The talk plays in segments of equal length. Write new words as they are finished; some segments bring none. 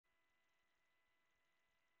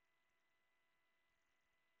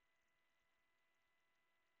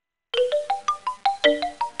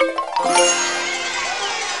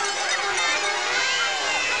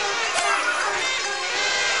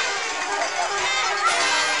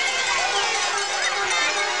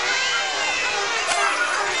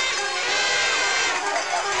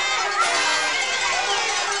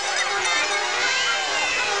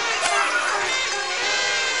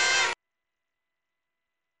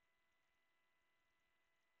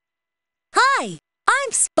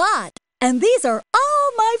I'm Spot, and these are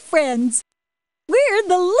all my friends. We're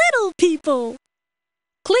the little people.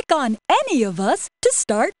 Click on any of us to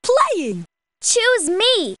start playing. Choose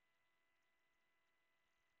me.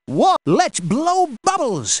 Let's blow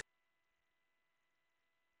bubbles.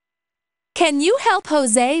 Can you help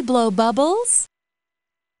Jose blow bubbles?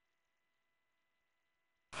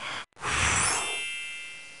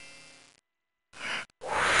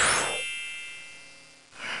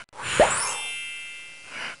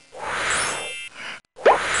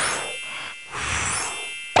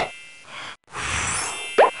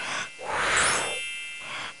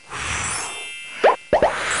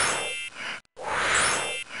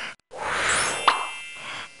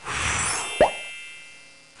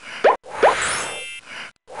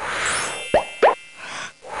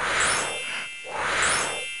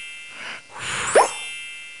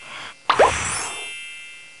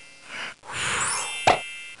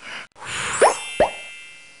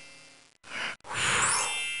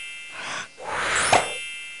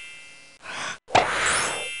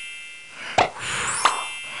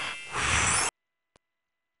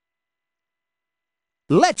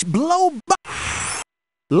 Let's blow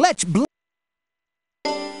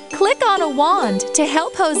Click on a wand to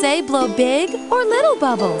help Jose blow big or little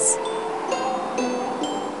bubbles.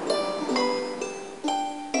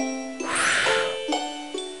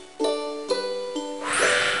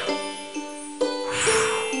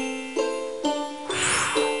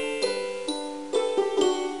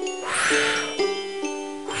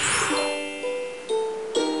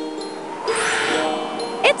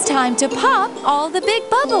 It's time to pop all the big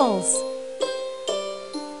bubbles.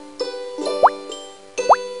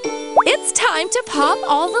 It's time to pop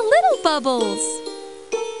all the little bubbles.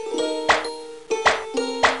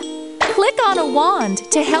 Click on a wand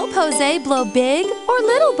to help Jose blow big or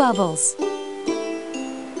little bubbles.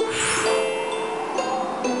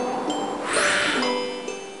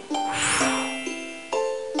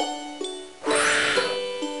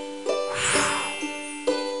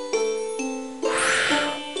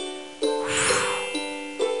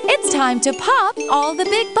 It's time to pop all the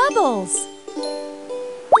big bubbles.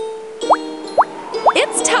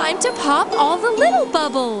 It's time to pop all the little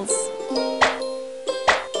bubbles.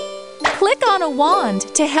 Click on a wand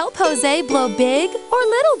to help Jose blow big or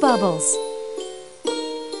little bubbles.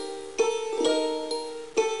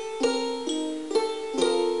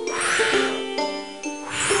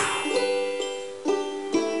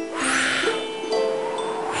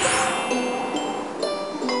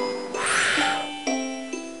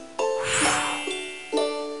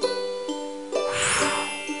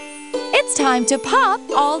 It's time to pop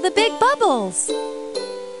all the big bubbles.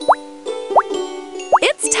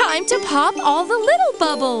 It's time to pop all the little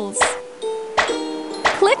bubbles.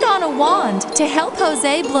 Click on a wand to help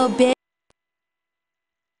Jose blow big.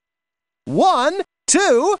 1,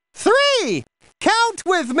 2, 3. Count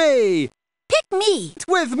with me. Pick me.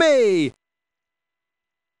 With me.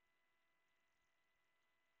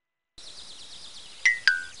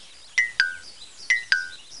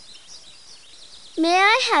 May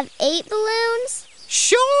I have 8 balloons?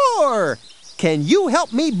 Sure. Can you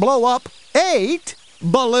help me blow up 8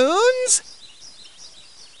 balloons?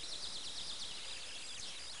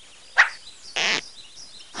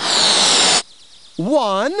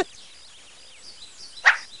 One,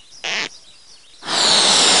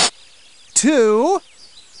 2,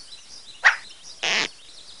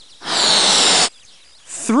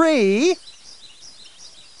 3,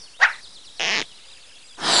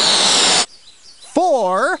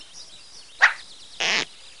 4,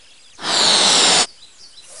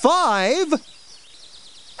 5,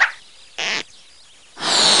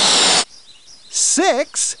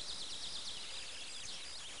 6,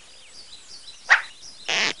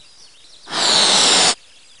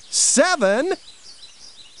 7,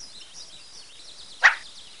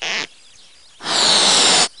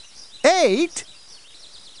 8.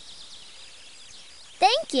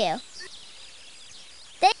 Thank you.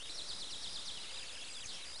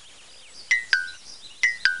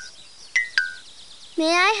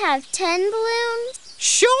 May I have 10 balloons?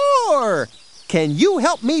 Sure! Can you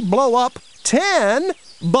help me blow up 10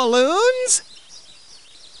 balloons?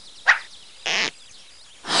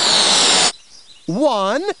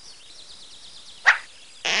 1,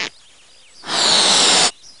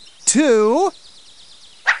 2,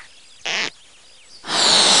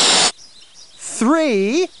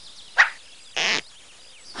 3,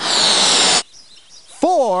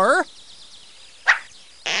 4,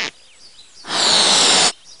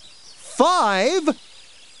 5,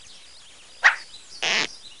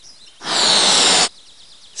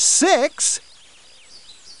 6,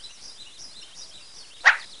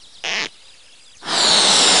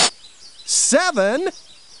 7,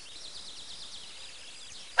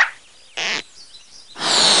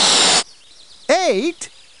 8,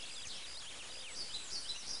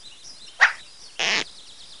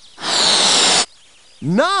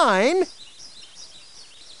 9,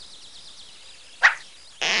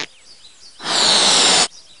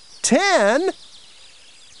 10.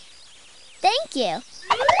 Thank you.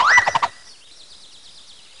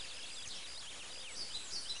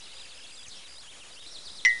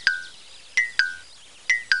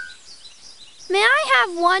 May I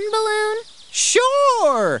have one balloon?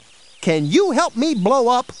 Sure! Can you help me blow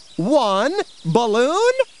up 1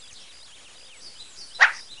 balloon?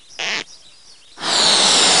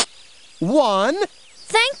 1,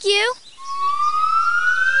 Thank you.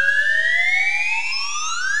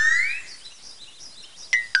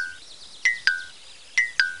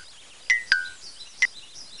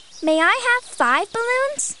 May I have 5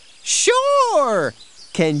 balloons? sure!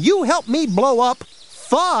 Can you help me blow up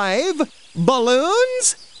 5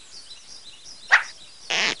 balloons?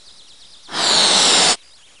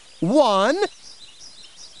 1,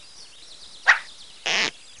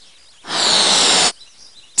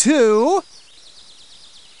 2,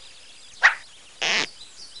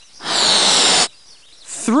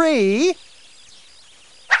 3,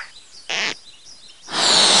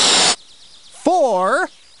 4,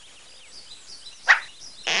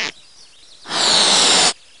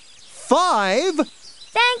 5.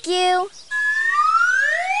 Thank you.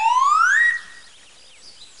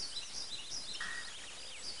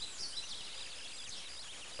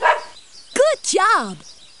 Good job!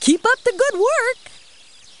 Keep up the good work!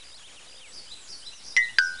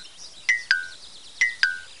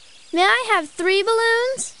 May I have 3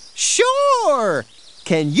 balloons? Sure!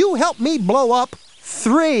 Can you help me blow up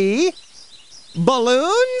 3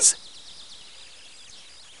 balloons?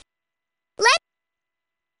 Let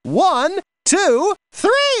 1, 2,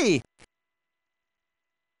 3.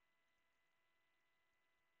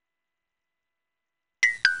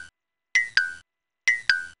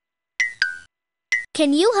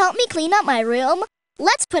 Can you help me clean up my room?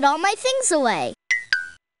 Let's put all my things away.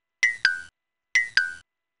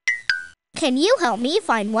 Can you help me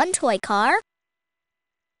find 1 toy car?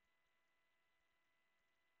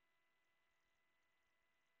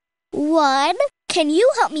 One. Can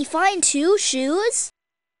you help me find 2 shoes?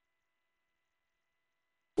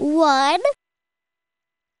 1,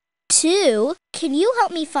 2. Can you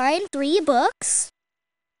help me find 3 books?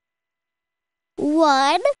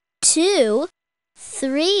 1, 2,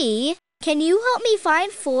 3. Can you help me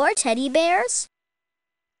find 4 teddy bears?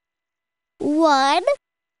 1,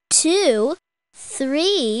 2,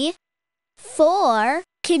 3, 4.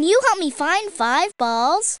 Can you help me find 5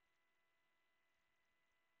 balls?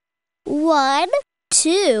 1,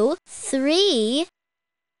 2, 3,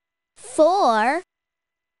 4,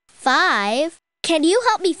 5. Can you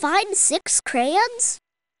help me find 6 crayons?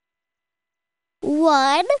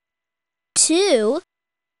 1, 2,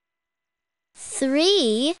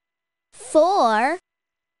 3, 4,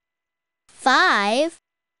 5,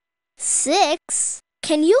 6.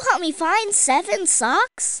 Can you help me find 7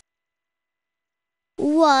 socks?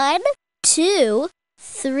 1, 2,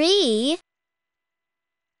 3,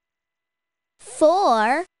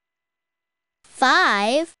 4,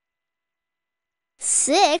 5,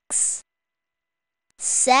 6,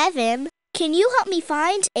 7. Can you help me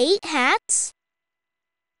find 8 hats?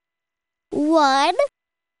 1,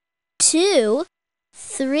 2,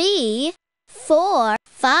 3, 4,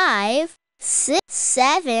 5, 6,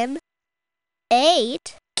 7, 8.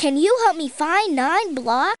 Can you help me find 9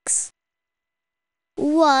 blocks?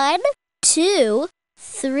 1, 2,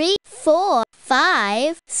 3, 4,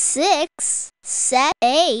 5, 6, 7,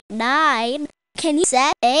 8, 9. Can you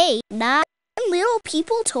set 8, 9 little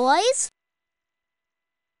people toys?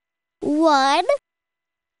 1,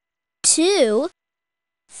 2,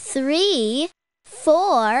 3,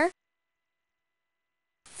 4,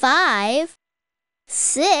 5,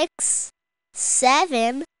 6,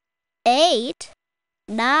 7, 8,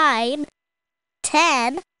 9,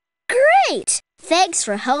 10. Great! Thanks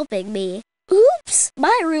for helping me. Oops!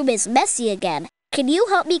 My room is messy again. Can you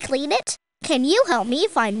help me clean it? Can you help me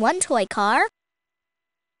find 1 toy car?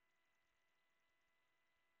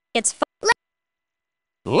 It's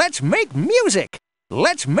Let's make music!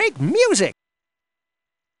 Let's make music!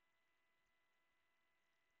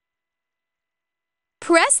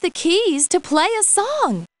 Press the keys to play a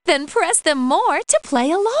song. Then press them more to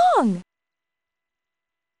play along.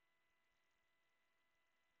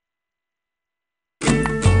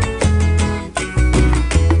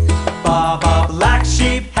 Baba, black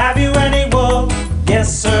sheep, have you any wool?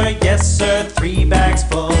 Yes, sir, 3 bags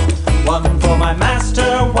full. 1 for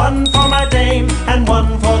one for my dame, and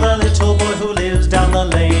one for the little boy who lives down the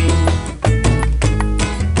lane.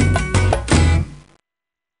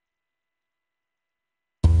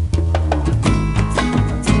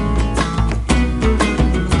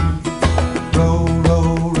 Row,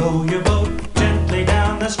 row, row your boat gently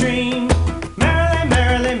down the stream. Merrily,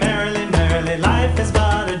 merrily, merrily, merrily, life is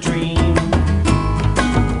but a dream.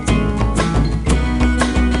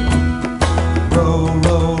 Row,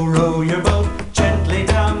 row, row your boat gently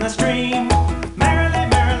down the stream. Merrily,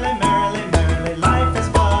 merrily, merrily, merrily, life is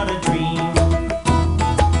but a dream.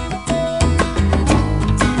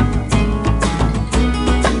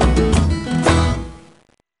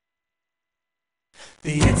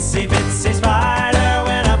 The itsy bitsy spider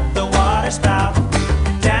went up the water spout.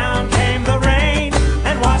 Down came the rain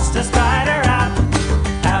and washed the spider out.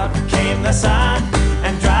 Out came the sun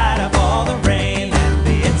and dried up all the rain. And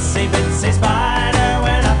the itsy bitsy spider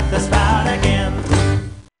went up the spout again.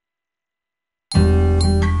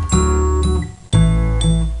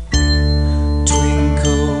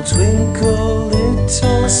 Twinkle, twinkle,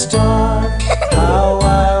 little star, how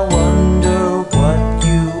I wonder what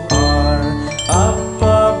you are. Up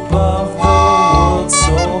above the world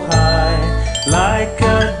so high, like a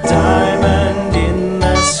diamond in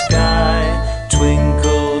the sky.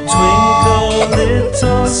 Twinkle, twinkle,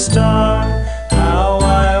 little star, how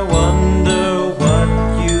I wonder what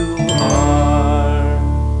you are.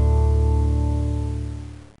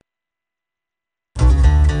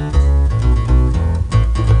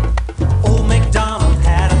 Old MacDonald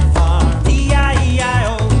had a farm,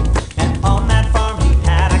 E-I-E-I-O, and on that farm he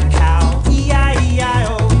had a cow,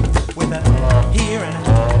 E-I-E-I-O, with a here and a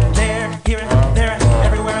there, here and there,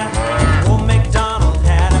 everywhere. Old MacDonald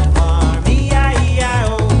had a farm,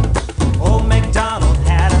 E-I-E-I-O. Old MacDonald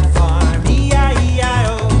had a farm,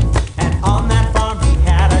 E-I-E-I-O, and on that farm he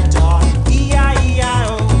had a dog,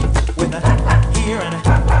 E-I-E-I-O, with a here and a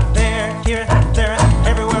there, here and there,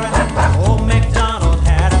 everywhere. Old MacDonald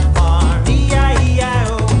had a farm,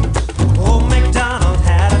 E-I-E-I-O. Old MacDonald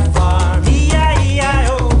had a farm,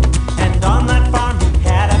 E-I-E-I-O, and on that farm he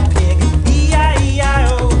had a pig,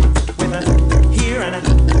 E-I-E-I-O, with a here and a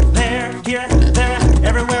there, here and there,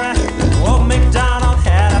 everywhere. Old MacDonald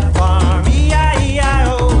had a farm,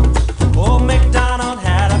 E-I-E-I-O. Old MacDonald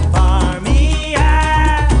had a farm, E-I-E-I-O.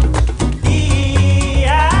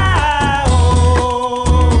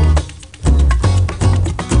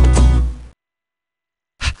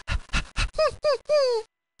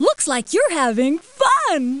 Looks like you're having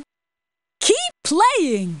fun! Keep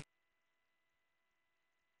playing!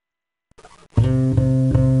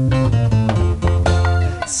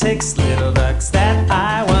 Six little ducks that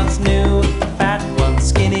I once knew, fat ones,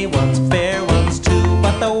 skinny ones, fair ones too.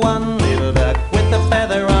 But the one little duck with the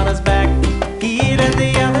feather on his back, he led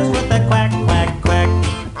the others with a quack, quack, quack.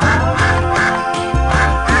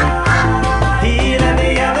 He led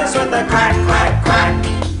the others with a quack, quack, quack.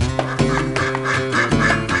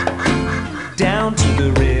 Down to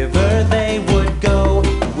the river they would go,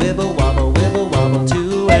 wibble wobble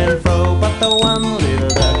to and fro. But the one little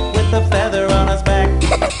duck with the feather on his back,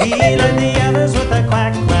 he led the others with a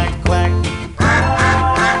quack, quack, quack.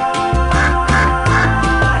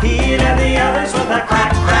 He led the others with a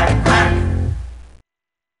quack, quack, quack.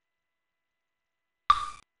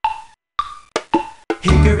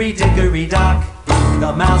 Hickory dickory dock,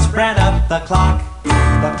 the mouse ran up the clock.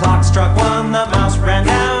 The clock struck one, the mouse ran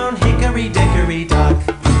down. Hickory dickory dock.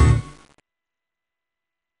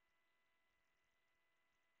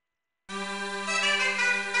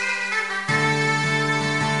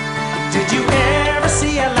 Did you ever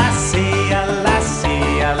see a lassie, a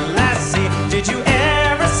lassie, a lassie? Did you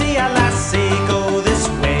ever see a lassie go this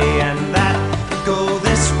way and that? Go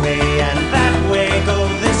this way and that way, go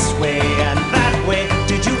this way and that way.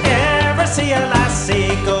 Did you ever see a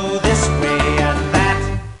lassie go this way and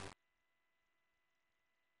that?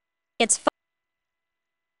 It's fun.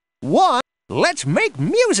 One, let's make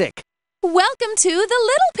music. Welcome to the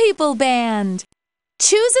Little People Band.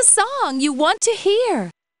 Choose a song you want to hear.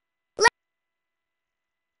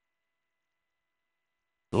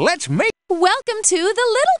 Let's make Welcome to the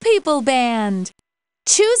Little People Band.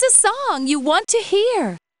 Choose a song you want to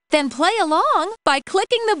hear. Then play along by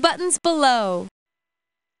clicking the buttons below.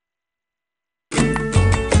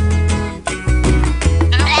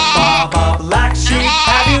 Baba black sheep,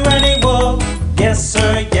 have you any wool? Yes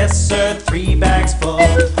sir, 3 bags full.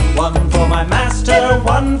 One for my master,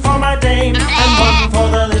 one for my dame, and one for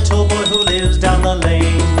the little boy who lives down the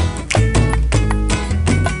lane.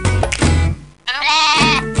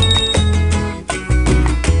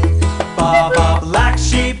 Baba black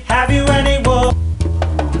sheep, have you any wool?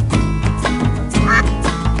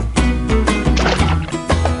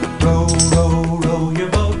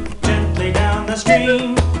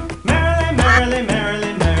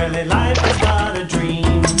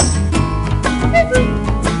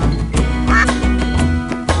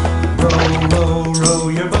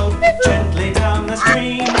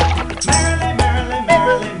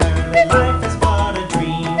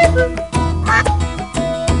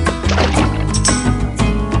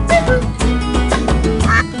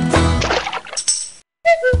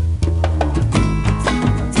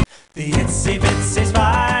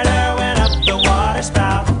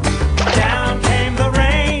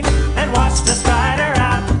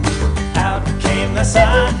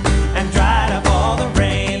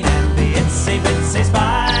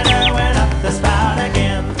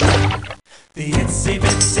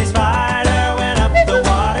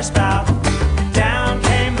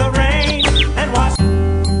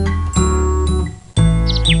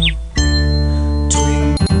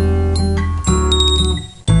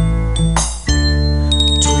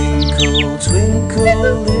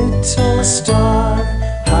 star.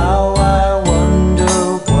 How I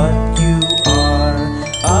wonder what you are.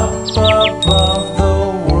 Up above the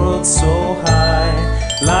world so high,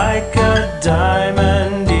 like a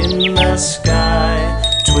diamond in the sky.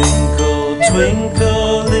 Twinkle,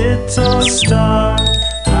 twinkle, little star.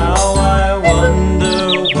 How I wonder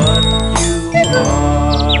what you are.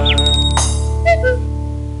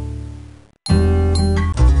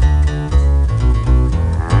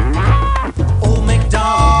 Old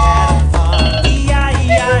MacDonald had a farm,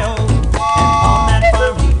 E-I-E-I-O. And on that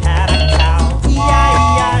farm he had a cow,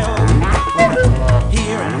 E-I-E-I-O.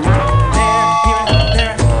 Here and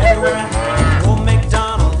there, everywhere. Old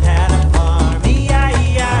MacDonald had a farm,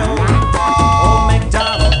 E-I-E-I-O. Old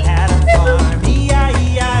MacDonald had a farm,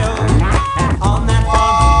 E-I-E-I-O. And on that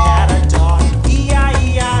farm he had a dog,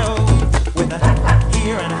 E-I-E-I-O. With a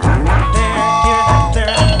here and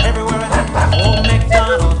there, everywhere. Old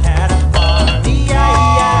MacDonald had a farm,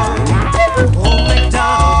 E-I-E-I-O. Old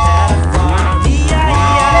MacDonald had a farm,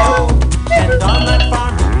 E-I-E-I-O. And on that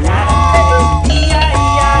farm he had a pig,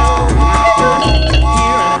 E-I-E-I-O.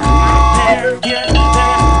 Here and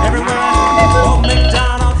there, everywhere. Old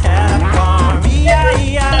MacDonald had a farm,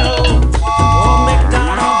 E-I-E-I-O. Old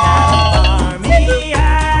MacDonald had a farm, E-I-E-I-O.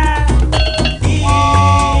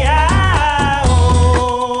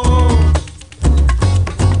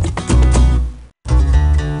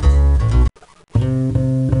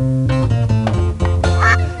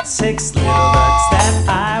 6 little ducks that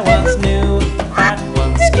I once knew. Fat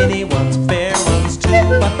ones, skinny ones, fair ones too.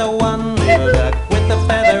 But the one little duck with the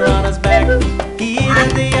feather on his back, he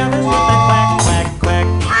did the others with a quack, quack, quack.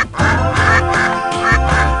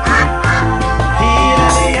 He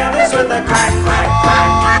did the others with a quack, quack,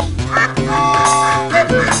 quack.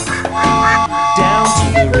 Down to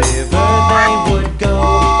the river they would go,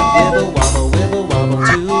 wibble wobble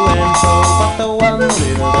to and fro. But the one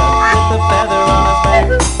little duck with the feather on his back,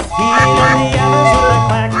 he did the others with a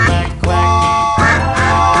quack, quack, quack.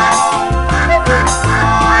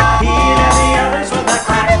 He did the others with a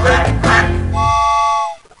quack, quack, quack.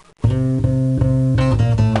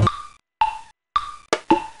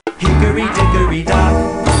 Hickory dickory dock,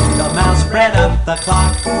 the mouse ran up the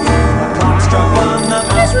clock. The clock struck 1, the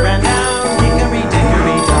mouse ran down. Hickory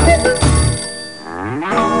dickory dock.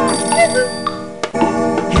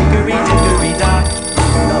 Hickory dickory dock,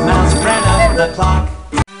 the mouse ran up the clock.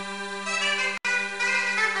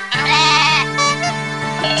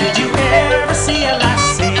 Did you ever see a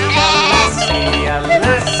lassie, a lassie, a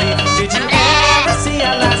lassie? Did you ever see a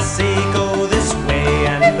lassie go this way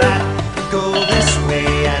and that, go this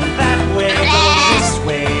way and that way, go this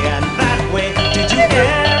way and that way? Did you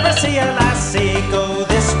ever see a lassie go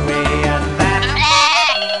this way and that?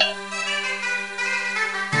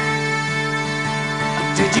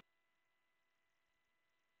 Did you?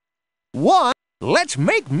 1. Let's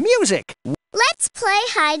make music. Let's play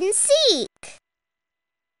hide and seek.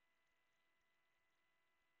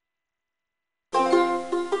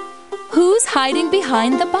 Who's hiding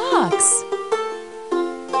behind the box?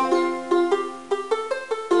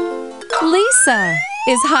 Lisa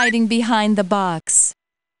is hiding behind the box.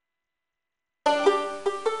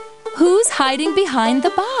 Who's hiding behind the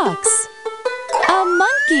box? A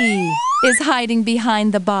monkey is hiding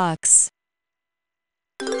behind the box.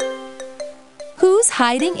 Who's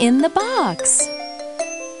hiding in the box?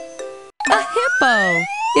 A hippo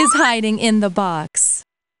is hiding in the box.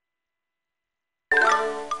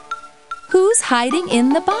 Who's hiding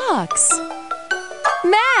in the box?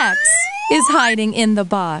 Max is hiding in the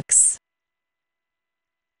box.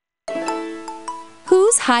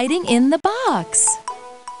 Who's hiding in the box?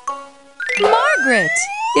 Margaret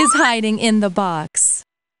is hiding in the box.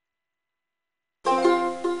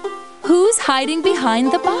 Who's hiding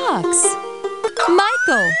behind the box?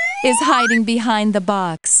 Michael is hiding behind the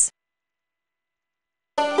box.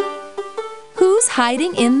 Who's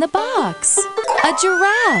hiding in the box? A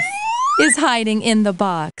giraffe is hiding in the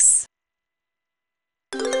box.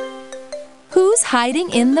 Who's hiding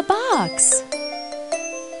in the box?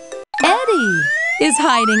 Eddie is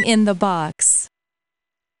hiding in the box.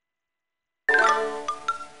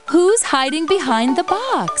 Who's hiding behind the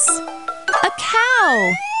box? A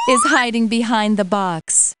cow is hiding behind the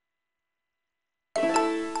box.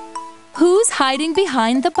 Who's hiding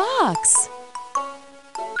behind the box?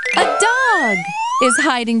 A dog is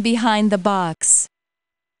hiding behind the box.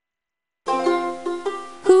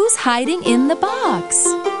 Who's hiding in the box?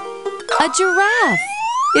 A giraffe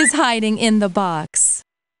is hiding in the box.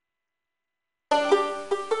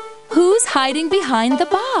 Who's hiding behind the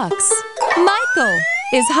box? Michael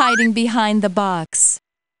is hiding behind the box.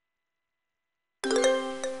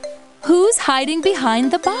 Who's hiding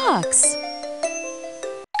behind the box?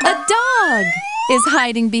 A dog is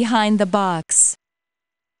hiding behind the box.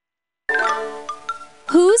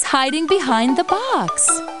 Who's hiding behind the box?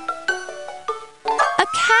 A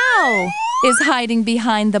cow is hiding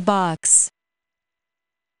behind the box.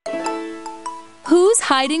 Who's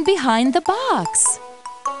hiding behind the box?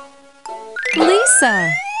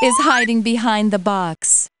 Lisa is hiding behind the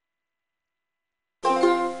box.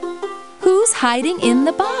 Who's hiding in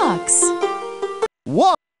the box?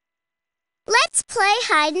 What? Let's play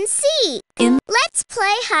hide and seek. Let's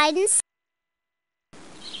play hide and seek.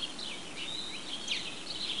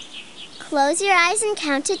 Close your eyes and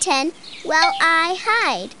count to 10 while I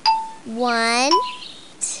hide. 1,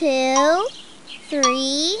 2,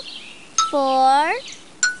 3, 4,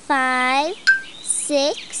 5,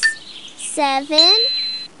 6, 7,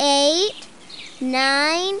 8,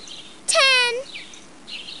 9, 10.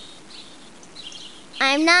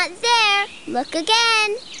 I'm not there. Look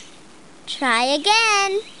again. Try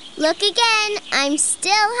again. Look again. I'm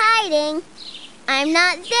still hiding. I'm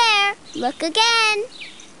not there. Look again.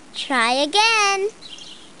 Try again.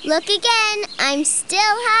 Look again. I'm still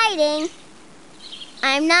hiding.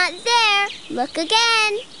 I'm not there. Look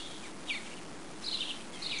again.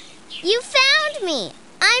 You found me.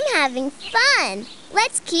 I'm having fun.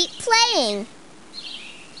 Let's keep playing.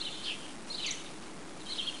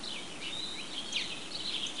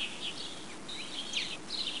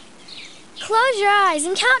 Close your eyes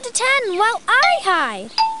and count to 10 while I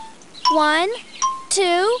hide. 1,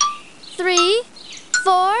 2, 3,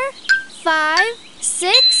 4, 5,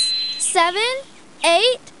 6, 7,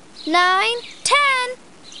 8, 9, 10.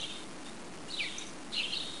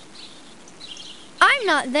 I'm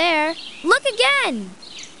not there. Look again.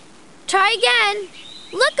 Try again.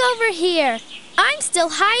 Look over here. I'm still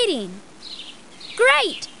hiding.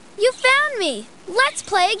 Great! You found me. Let's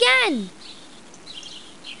play again.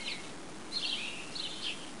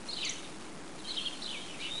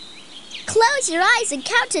 Close your eyes and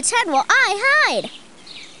count to 10 while I hide.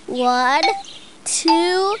 1,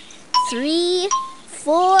 2, 3,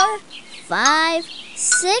 4, 5,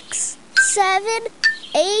 6, 7,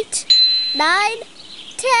 8, 9,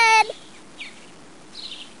 10.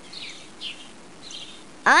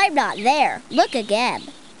 I'm not there. Look again.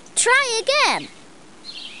 Try again.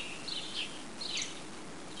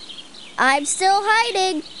 I'm still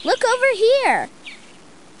hiding. Look over here.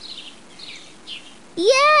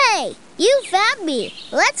 Yay! You found me.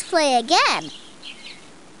 Let's play again.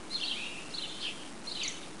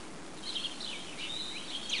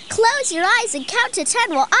 Close your eyes and count to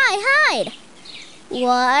 10 while I hide.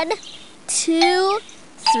 1, 2,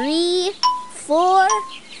 3, 4,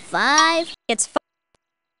 5. It's fun.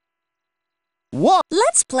 What?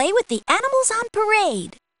 Let's play with the animals on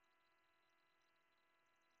parade.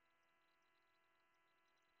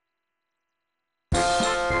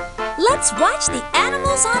 Let's watch the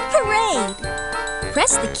animals on parade.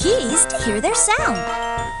 Press the keys to hear their sound.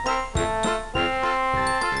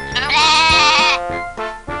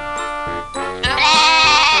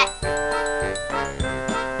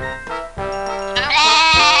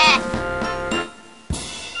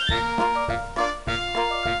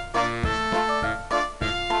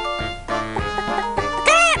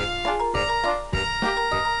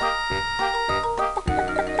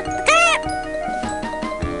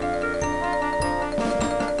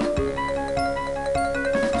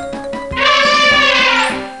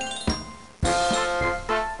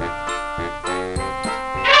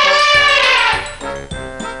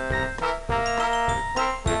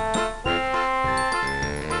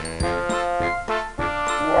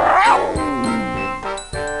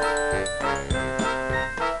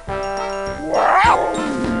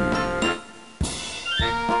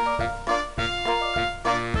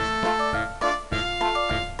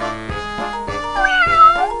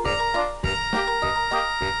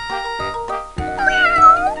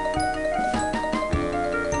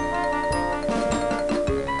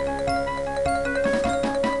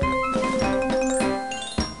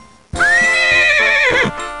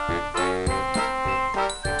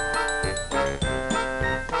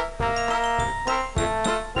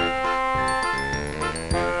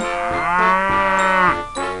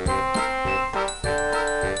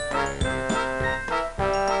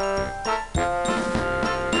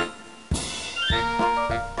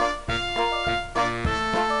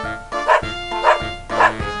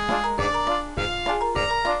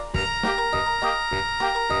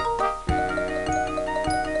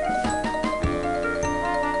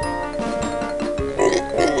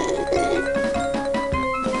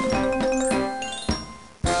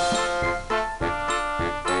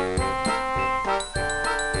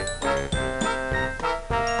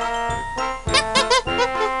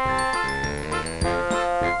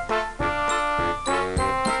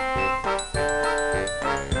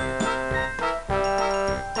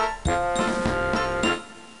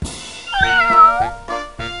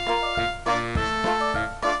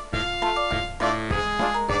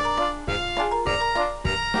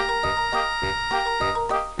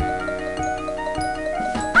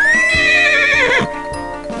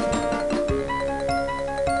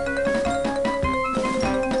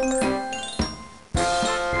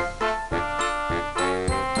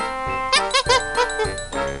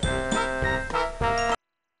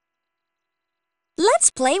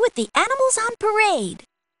 play with the animals on parade.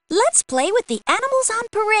 Let's play with the animals on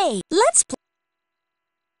parade. Let's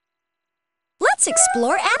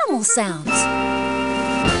explore animal sounds.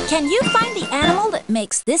 Can you find the animal that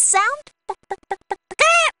makes this sound?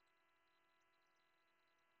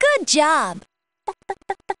 Good job.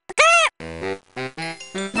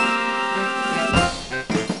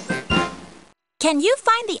 Can you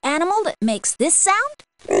find the animal that makes this sound?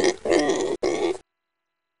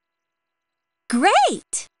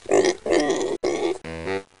 Great!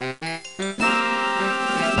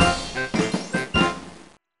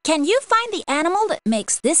 Can you find the animal that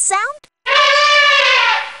makes this sound?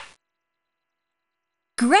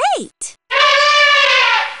 Great!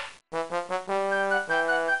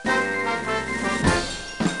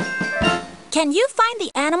 Can you find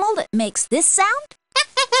the animal that makes this sound?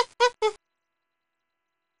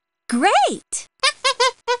 Great!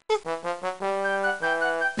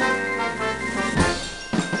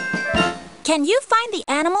 Can you find the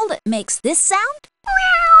animal that makes this sound?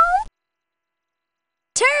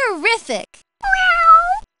 Terrific!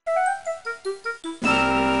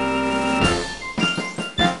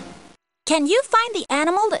 Can you find the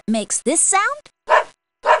animal that makes this sound?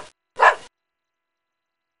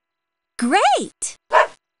 Great!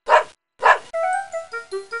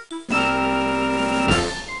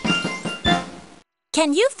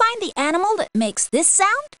 Can you find the animal that makes this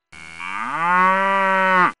sound?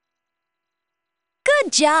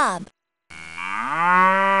 Good job!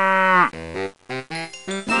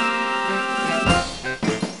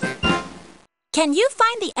 Can you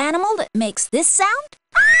find the animal that makes this sound?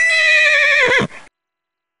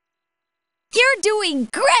 You're doing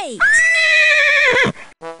great!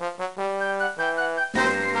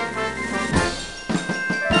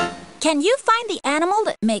 Can you find the animal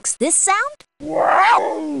that makes this sound?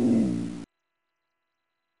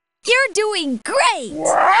 You're doing great!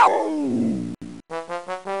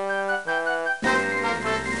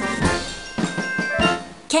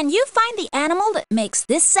 Can you find the animal that makes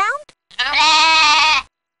this sound?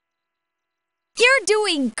 You're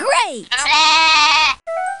doing great!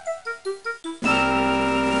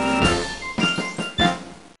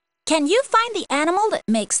 Can you find the animal that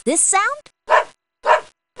makes this sound?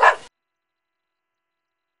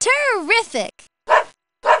 Terrific!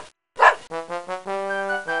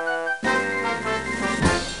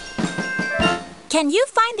 Can you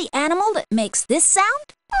find the animal that makes this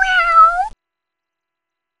sound?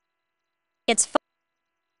 It's fun.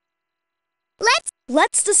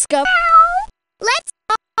 Let's discover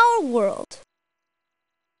our world.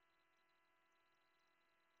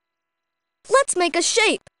 Let's make a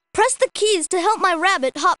shape. Press the keys to help my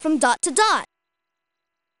rabbit hop from dot to dot.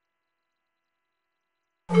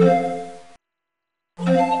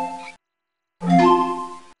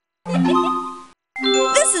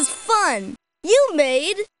 This is fun! You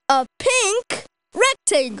made a pink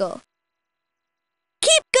rectangle.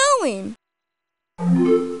 Keep going!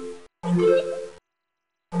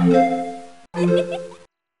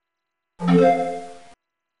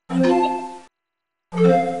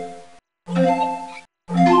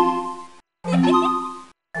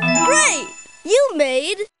 Great! You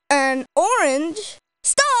made an orange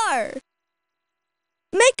star.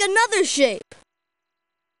 Make another shape.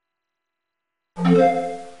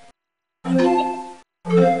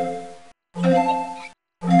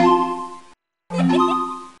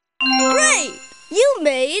 Great! You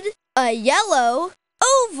made a yellow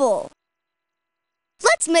oval.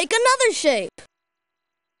 Let's make another shape.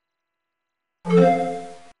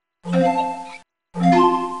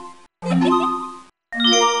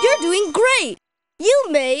 You're doing great! You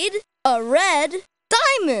made a red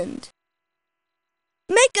diamond.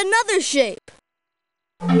 Make another shape.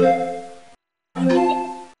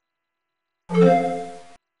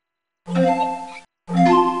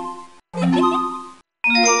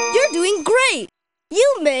 You're doing great!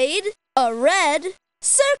 You made a red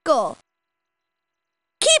circle.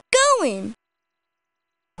 Keep going.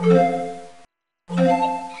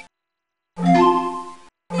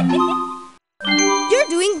 You're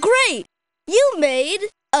doing great! You made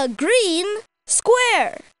a green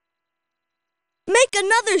square. Make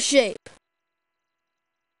another shape.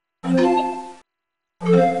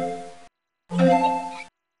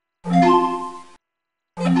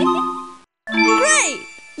 Great!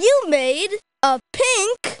 You made a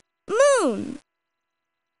pink moon.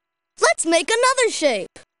 Let's make another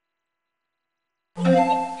shape.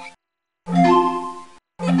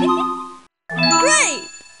 Great!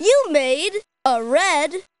 You made a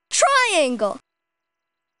red triangle.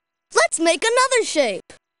 Let's make another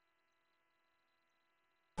shape.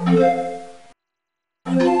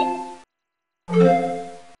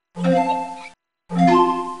 Great!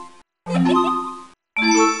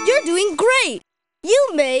 you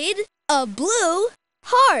made a blue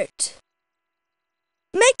heart.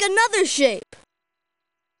 Make another shape.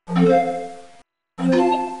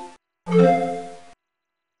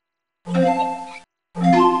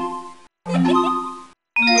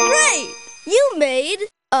 Great! You made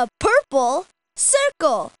a purple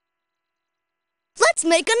circle. Let's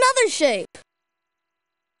make another shape.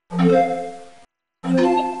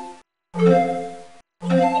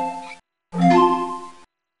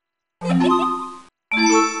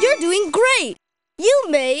 You're doing great! You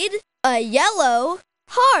made a yellow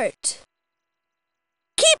heart.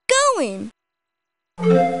 Keep going.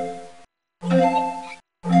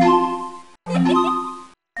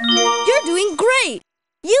 You're doing great!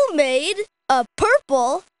 You made a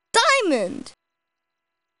purple diamond.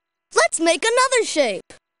 Let's make another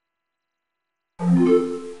shape.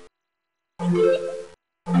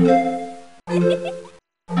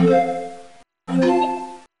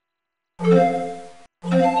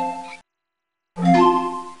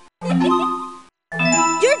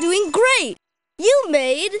 You're doing great! You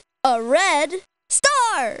made a red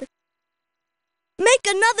star. Make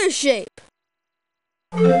another shape.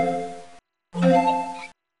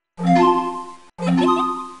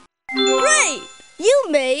 Great! You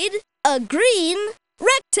made a green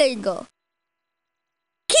rectangle.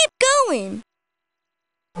 Keep going.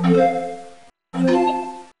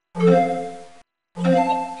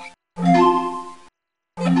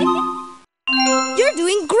 You're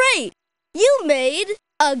doing great! You made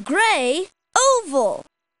a gray oval.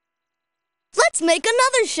 Let's make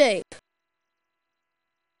another shape.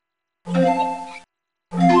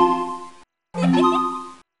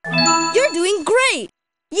 You're doing great!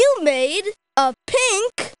 You made a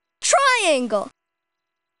pink triangle.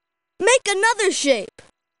 Make another shape.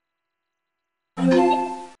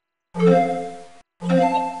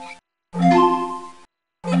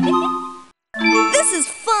 This is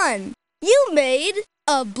fun! You made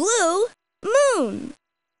a blue moon.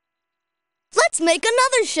 Let's make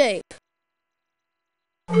another shape.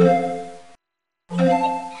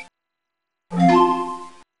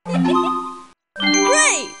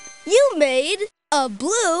 Great! You made a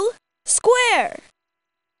blue square.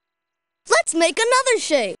 Let's make another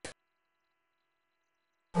shape.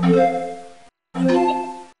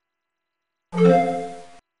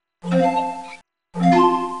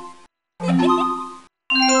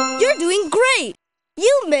 You're doing great!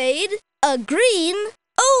 You made a green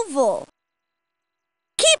oval.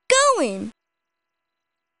 Keep going.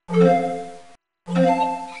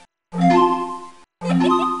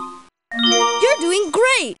 You're doing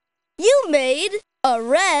great! You made a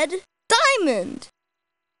red diamond.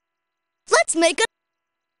 Let's make a...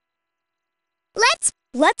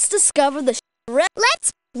 Let's discover the red...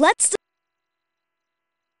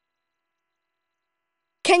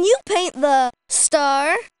 Can you paint the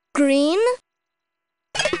star green?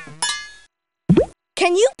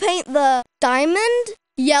 Can you paint the diamond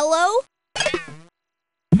yellow?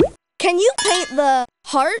 Can you paint the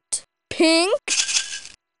heart pink?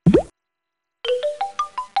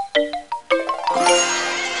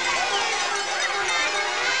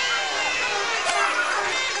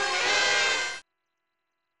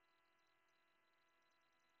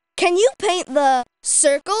 Can you paint the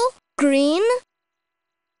circle green?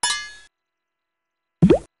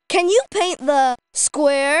 Can you paint the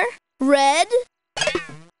square red?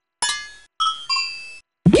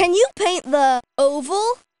 Can you paint the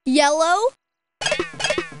oval yellow?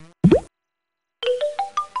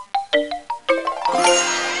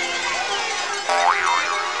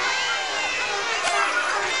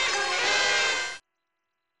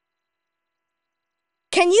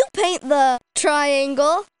 Can you paint the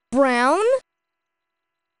triangle brown?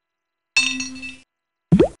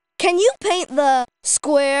 Can you paint the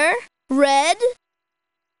square red?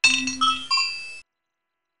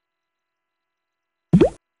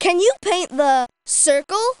 Can you paint the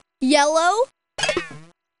circle yellow?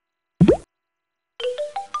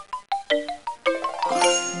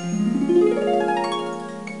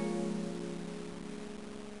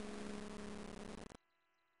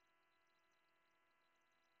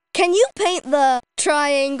 Can you paint the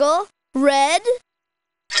triangle red?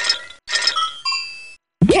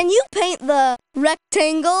 Can you paint the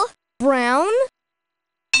rectangle brown?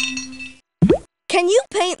 Can you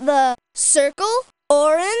paint the circle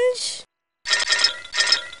orange?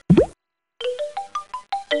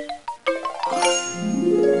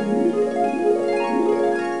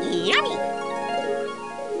 Yummy!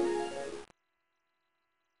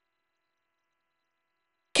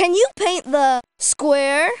 Can you paint the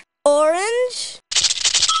square orange?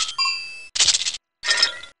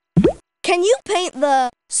 Can you paint the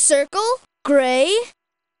circle gray?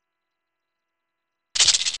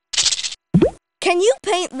 Can you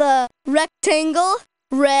paint the rectangle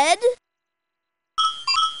red?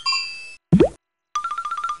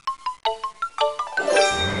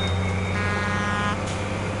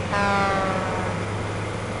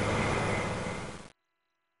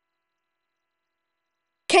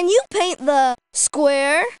 Can you paint the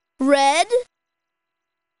square red?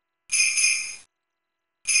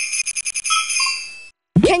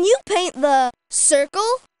 Can you paint the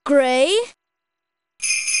circle gray?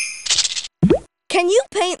 Can you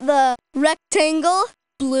paint the rectangle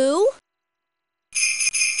blue?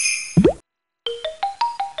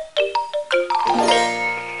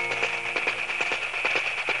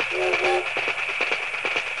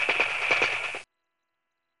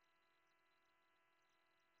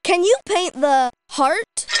 Can you paint the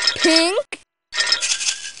heart pink?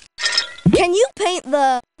 Can you paint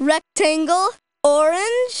the rectangle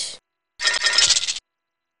orange?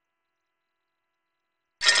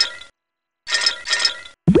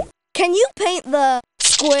 Can you paint the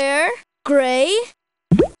square gray?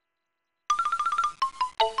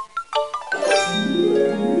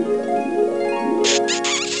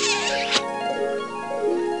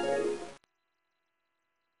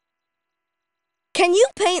 Can you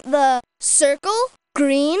paint the circle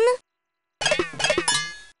green?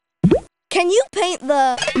 Can you paint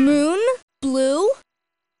the moon blue?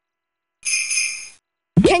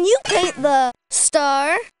 Can you paint the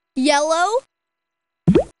star yellow?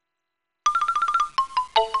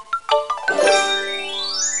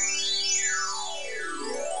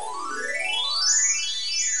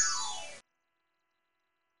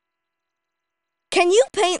 Can you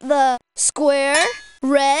paint the square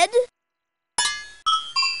red?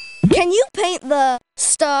 Can you paint the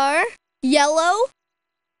star yellow?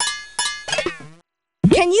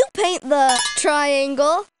 Can you paint the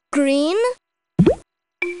triangle green?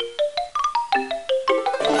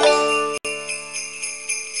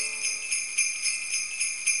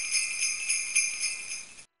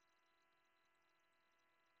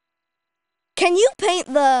 Can you paint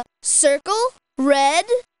the circle red?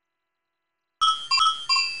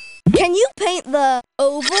 Can you paint the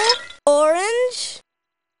oval orange?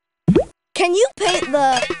 Can you paint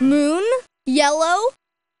the moon yellow?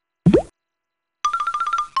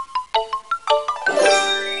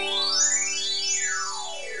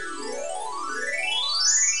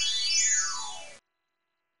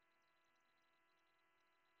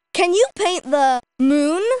 Can you paint the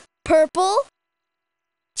moon purple?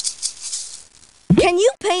 Can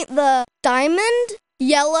you paint the diamond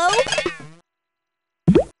yellow?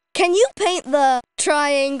 Can you paint the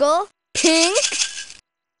triangle pink?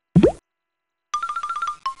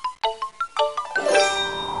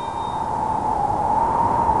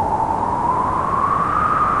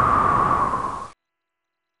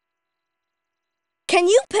 Can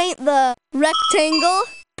you paint the rectangle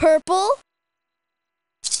purple?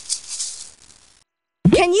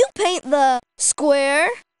 Can you paint the square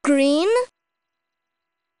green?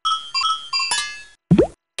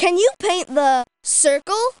 Can you paint the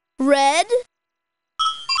circle red?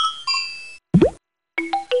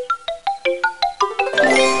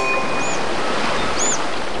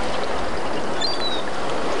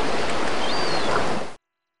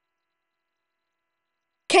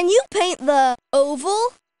 Can you paint the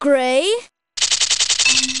oval gray?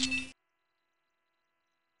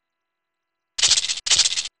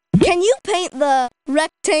 Can you paint the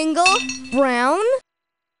rectangle brown?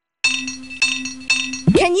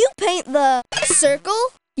 Can you paint the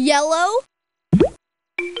circle yellow?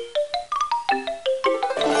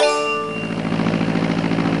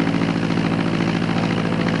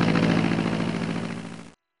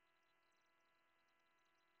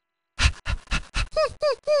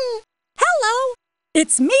 Hello,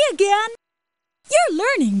 it's me again. You're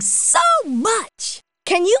learning so much.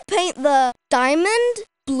 Can you paint the diamond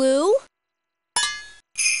blue?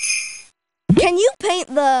 Can you paint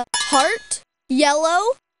the heart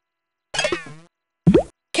yellow?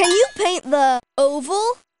 Can you paint the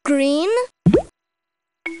oval green?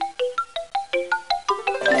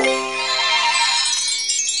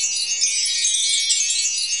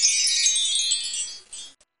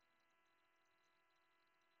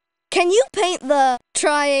 Can you paint the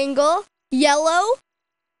triangle yellow?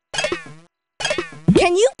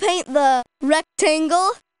 Can you paint the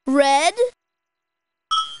rectangle red?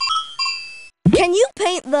 Can you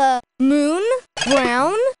paint the moon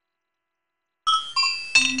brown?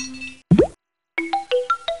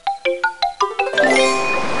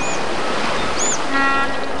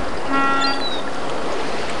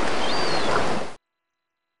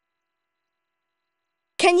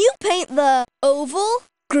 Can you paint the oval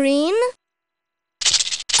green?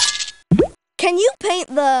 Can you paint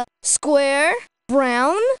the square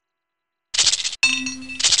brown?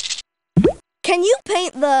 Can you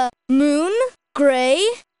paint the moon gray?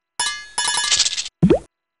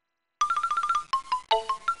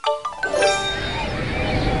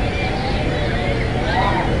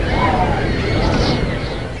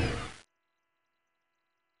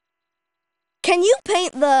 Can you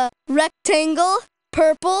paint the rectangle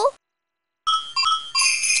purple?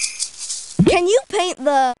 Can you paint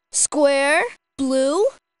the square blue?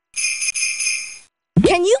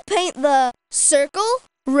 Can you paint the circle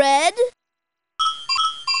red?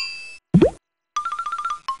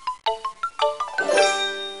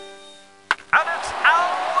 And it's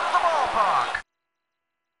out of the ballpark.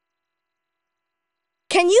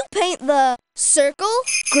 Can you paint the circle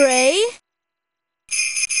gray?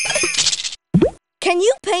 Can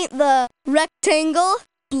you paint the rectangle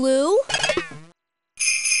blue?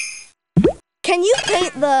 Can you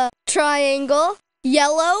paint the triangle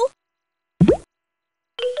yellow?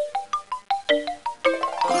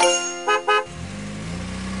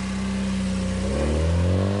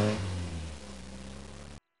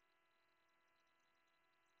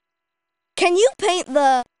 Can you paint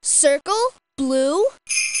the circle blue?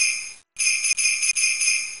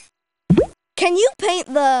 Can you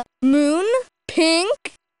paint the moon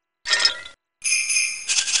pink?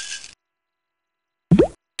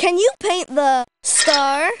 Can you paint the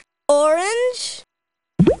star orange?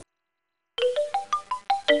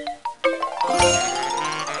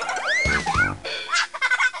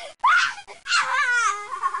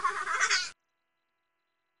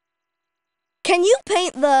 Can you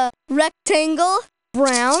paint the rectangle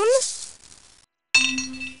brown?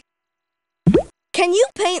 Can you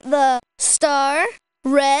paint the star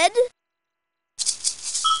red?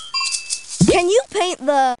 Can you paint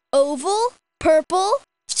the oval purple?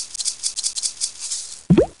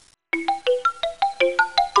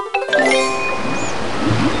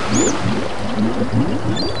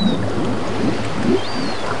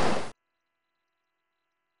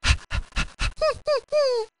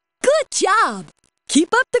 Good job!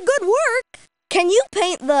 Keep up the good work! Can you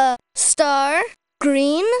paint the star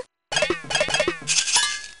green?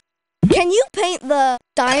 Can you paint the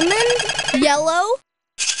diamond yellow?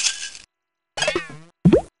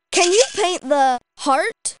 Can you paint the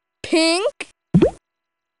heart pink?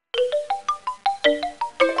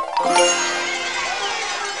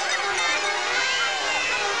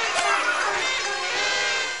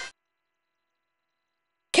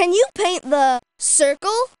 Can you paint the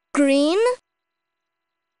circle green?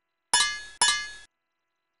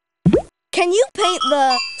 Can you paint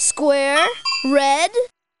the square red?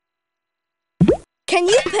 Can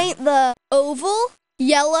you paint the oval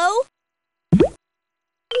yellow?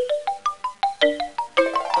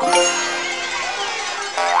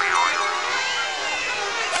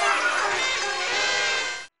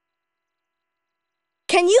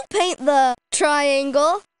 Can you paint the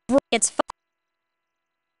triangle? It's fun.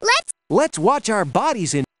 Let's watch our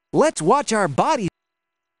bodies in. Let's watch our bodies.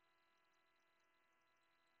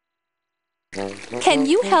 Can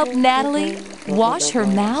you help Natalie wash her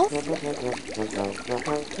mouth?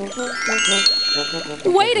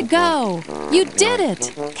 Way to go! You did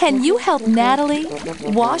it! Can you help Natalie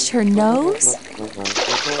wash her nose?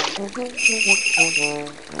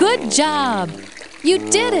 Good job! You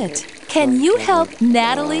did it! Can you help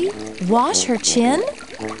Natalie wash her chin?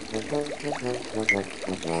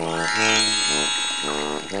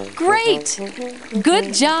 Great!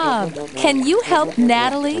 Good job! Can you help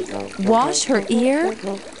Natalie wash her ear?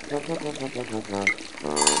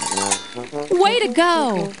 Way to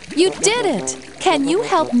go! You did it! Can you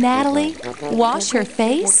help Natalie wash her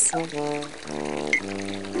face?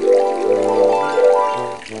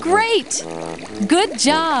 Great! Good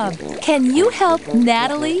job! Can you help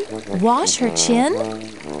Natalie wash her chin?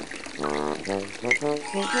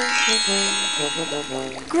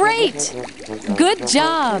 Great! Good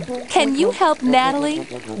job! Can you help Natalie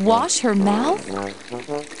wash her mouth?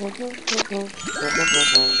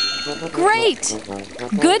 Great!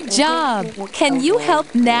 Good job! Can you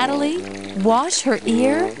help Natalie wash her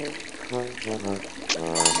ear?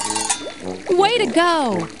 Way to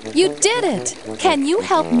go! You did it! Can you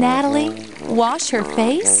help Natalie wash her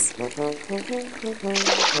face?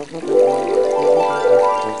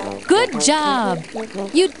 Good job!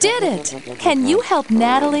 You did it! Can you help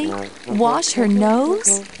Natalie wash her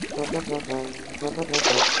nose?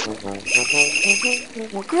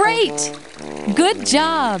 Great! Good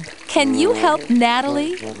job! Can you help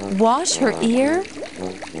Natalie wash her ear?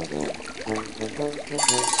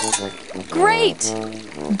 Great!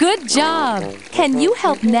 Good job! Can you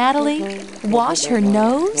help Natalie wash her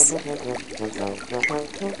nose?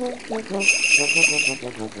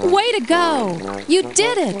 Way to go! You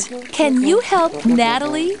did it! Can you help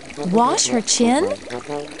Natalie wash her chin?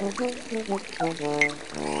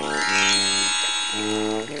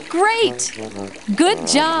 Great! Good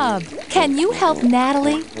job! Can you help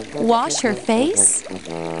Natalie wash her face?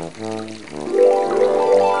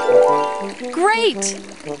 Great!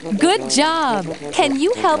 Good job! Can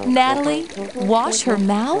you help Natalie wash her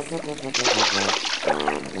mouth?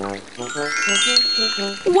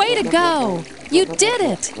 Way to go! You did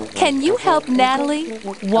it! Can you help Natalie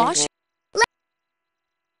wash?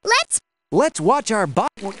 Let's watch our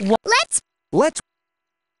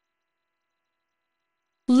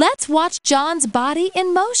Let's watch John's body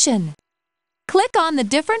in motion. Click on the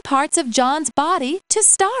different parts of John's body to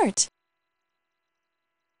start.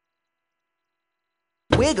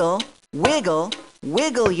 Wiggle, wiggle,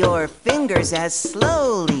 wiggle your fingers as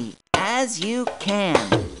slowly as you can.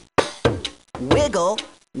 Wiggle,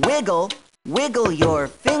 wiggle, wiggle your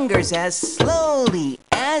fingers as slowly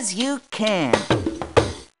as you can.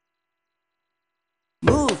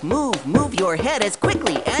 Move, move, move your head as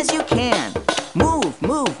quickly as you can. Move,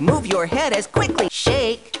 move, move your head as quickly.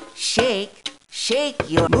 Shake, shake, shake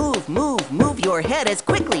your... Move, move, move your head as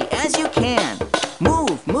quickly as you can.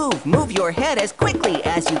 Move, move, move your head as quickly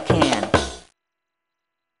as you can.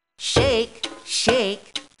 Shake,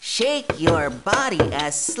 shake, shake your body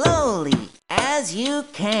as slowly as you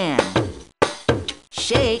can.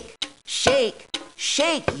 Shake, shake,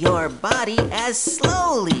 shake your body as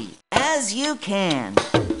slowly as you can.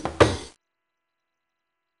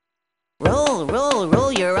 Roll, roll,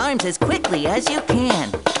 roll your arms as quickly as you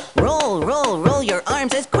can. Roll, roll, roll your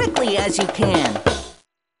arms as quickly as you can.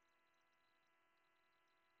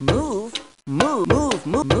 Move, move, move,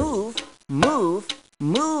 move, move, move,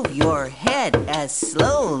 move your head as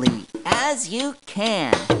slowly as you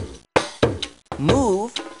can.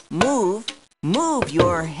 Move, move, move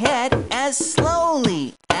your head as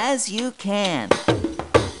slowly as you can.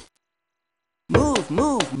 Move,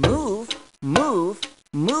 move, move, move,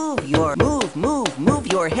 move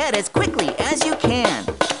your head as quickly as you can.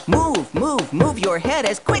 Move, move, move your head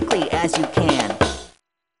as quickly as you can.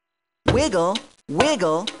 Wiggle,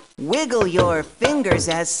 wiggle, wiggle your fingers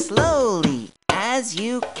as slowly as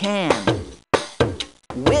you can.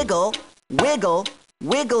 Wiggle, wiggle,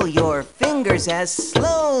 wiggle your fingers as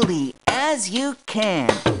slowly as you can.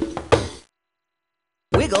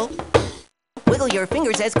 Wiggle, wiggle your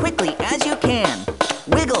fingers as quickly as you can.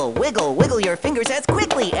 Wiggle, wiggle, wiggle your fingers as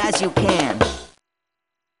quickly as you can.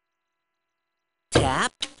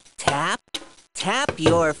 Tap, tap, tap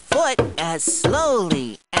your foot as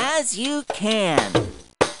slowly as you can.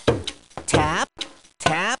 Tap,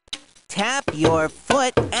 tap, tap your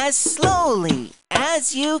foot as slowly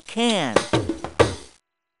as you can.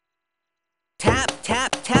 Tap,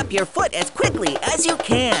 tap, tap your foot as quickly as you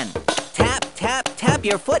can. Tap, tap, tap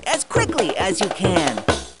your foot as quickly as you can.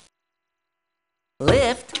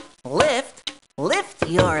 Lift, lift, lift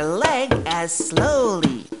your leg as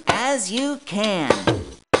slowly as you can.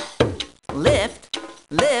 Lift,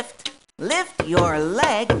 lift, lift your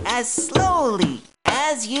leg as slowly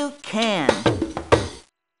as you can.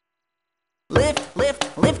 Lift,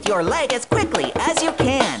 lift, lift your leg as quickly as you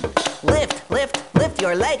can. Lift, lift, lift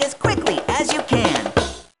your leg as quickly as you can.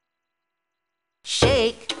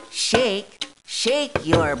 Shake, shake, shake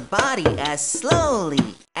your body as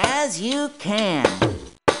slowly as you can.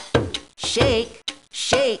 Shake,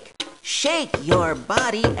 shake, shake your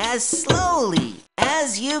body as slowly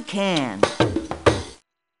as you can.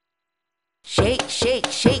 Shake, shake,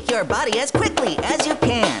 shake your body as quickly as you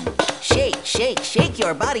can. Shake, shake, shake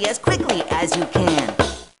your body as quickly as you can.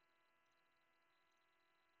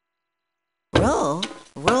 Roll,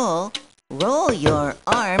 roll, roll your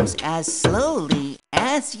arms as slowly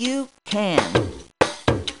as you can.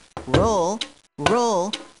 Roll,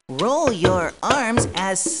 roll, roll your arms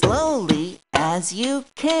as slowly as you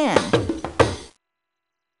can.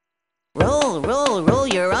 Roll, roll, roll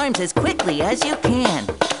your arms as quickly as you can.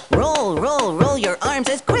 Roll, roll, roll your arms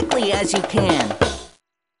as quickly as you can.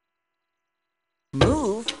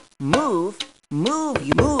 Move, move,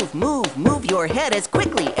 move, move, move, move your head as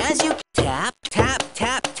quickly as you can. Tap, tap,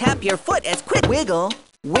 tap, tap your foot as quick. Wiggle,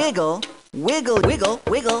 wiggle, wiggle, wiggle,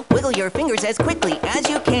 wiggle, wiggle your fingers as quickly as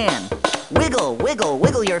you can. Wiggle, wiggle,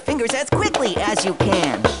 wiggle your fingers as quickly as you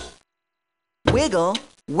can. Wiggle,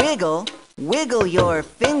 wiggle, wiggle your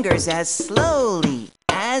fingers as slowly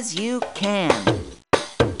as you can.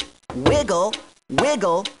 Wiggle,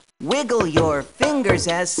 wiggle, Wiggle your fingers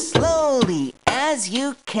as slowly as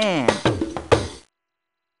you can.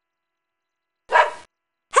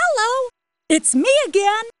 Hello, it's me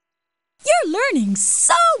again. You're learning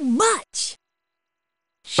so much.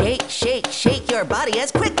 Shake, shake, shake your body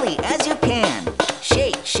as quickly as you can.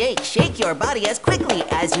 Shake, shake, shake your body as quickly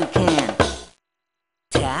as you can.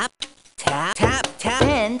 Tap, tap, tap, tap.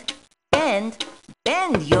 Bend, bend,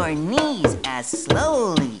 bend your knees as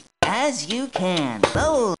slowly as you can.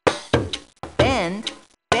 Slowly. Bend,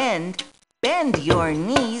 bend, bend your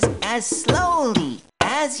knees as slowly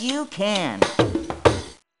as you can.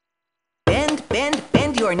 Bend, bend,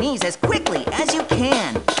 bend your knees as quickly as you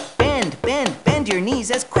can. Bend, bend, bend your knees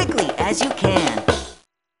as quickly as you can.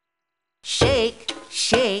 Shake,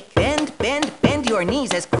 shake, bend, bend, bend your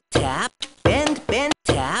knees as tap, bend, bend,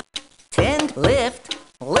 tap, bend, lift,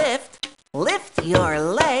 lift, lift your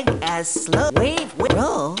leg as slow. Wave,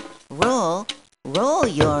 roll, roll, roll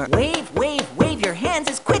your wave, wave, wave your hands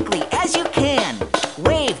as quickly as you can.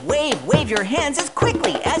 Wave, wave, wave your hands as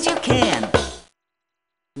quickly as you can.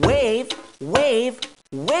 Wave, wave,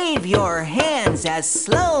 wave your hands as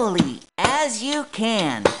slowly as you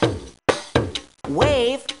can.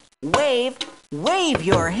 Wave, wave, wave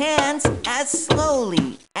your hands as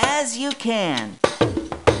slowly as you can.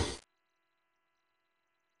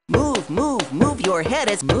 Move, move, move your head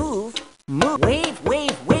as move, move. Wave,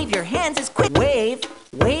 wave, wave your hands as quick. Wave,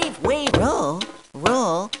 wave, wave. Roll,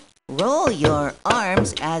 roll, roll your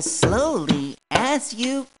arms as slowly as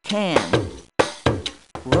you can.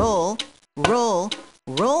 Roll, roll,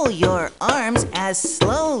 roll your arms as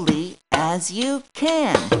slowly as you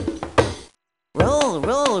can. Roll,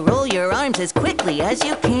 roll, roll your arms as quickly as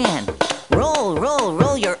you can. Roll, roll,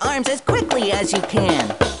 roll your arms as quickly as you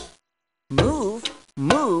can. Move,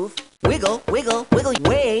 move, wiggle, wiggle, wiggle,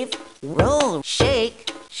 wave, roll,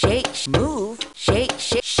 shake, shake, move, shake,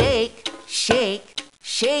 shake, shake, shake,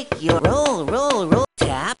 shake your roll, roll, roll,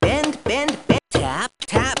 tap, bend, bend, bend, tap,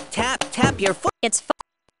 tap, tap, tap your foot.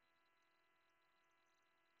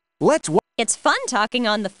 It's fun talking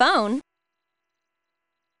on the phone.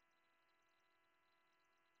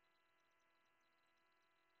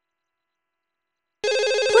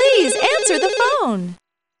 Please answer the phone.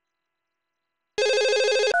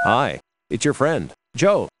 Hi, it's your friend,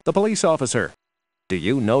 Joe, the police officer. Do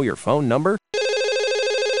you know your phone number?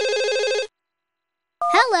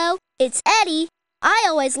 Hello, it's Eddie. I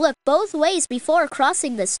always look both ways before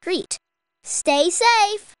crossing the street. Stay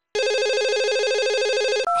safe.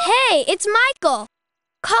 Hey, it's Michael.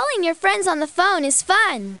 Calling your friends on the phone is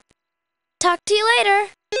fun. Talk to you later.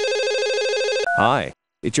 Hi,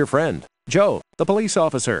 it's your friend, Joe, the police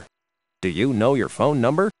officer. Do you know your phone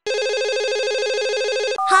number?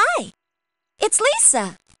 Hi, it's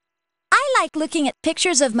Lisa. I like looking at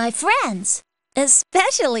pictures of my friends,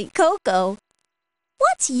 especially Coco.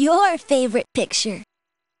 What's your favorite picture?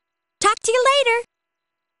 Talk to you later.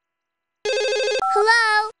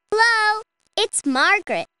 Hello, hello. It's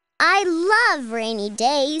Margaret. I love rainy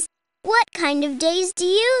days. What kind of days do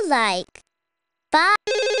you like? Bye.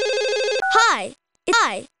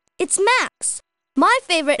 Hi, it's Max. My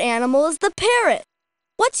favorite animal is the parrot.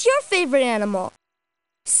 What's your favorite animal?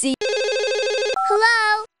 See.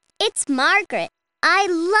 Hello, it's Margaret. I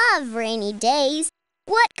love rainy days.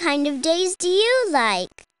 What kind of days do you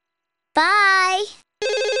like? Bye.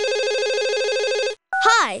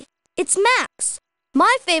 Hi, it's Max.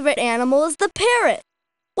 My favorite animal is the parrot.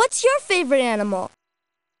 What's your favorite animal?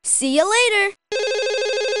 See you later.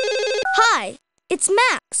 Hi, it's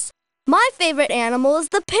Max. My favorite animal is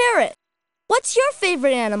the parrot. What's your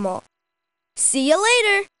favorite animal? See you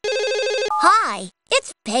later. Hi,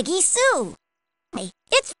 it's Peggy Sue. Hey,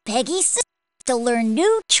 it's Peggy Sue. To learn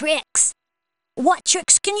new tricks. What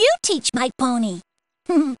tricks can you teach my pony?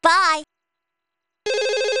 Bye.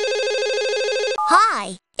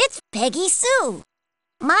 Hi, it's Peggy Sue.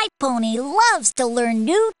 My pony loves to learn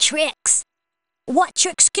new tricks. What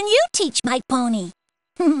tricks can you teach my pony?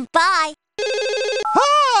 Bye.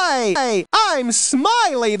 Hi! Hey, I'm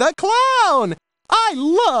Smiley the Clown! I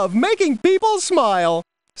love making people smile.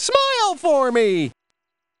 Smile for me!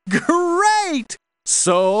 Great!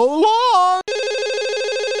 So long!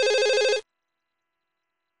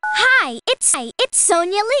 Hi, it's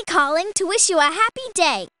Sonia Lee calling to wish you a happy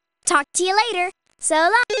day. Talk to you later. So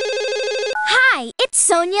long. Hi, it's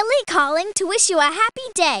Sonia Lee calling to wish you a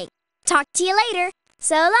happy day. Talk to you later.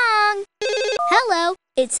 So long. Hello,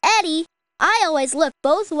 it's Eddie. I always look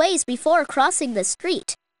both ways before crossing the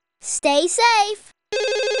street. Stay safe.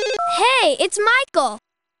 Hey, it's Michael.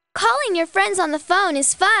 Calling your friends on the phone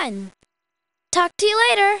is fun. Talk to you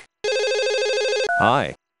later.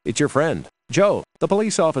 Hi, it's your friend, Joe, the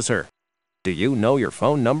police officer. Do you know your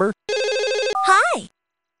phone number? Hi,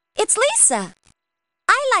 it's Lisa.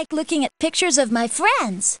 I like looking at pictures of my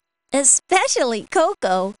friends, especially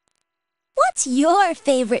Coco. What's your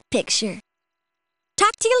favorite picture?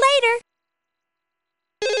 Talk to you later.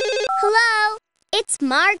 Hello, it's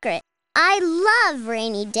Margaret. I love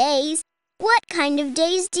rainy days. What kind of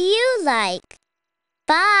days do you like?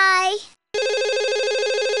 Bye.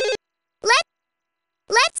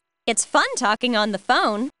 Let's. It's fun talking on the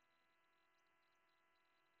phone.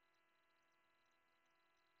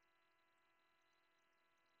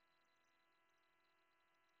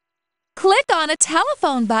 Click on a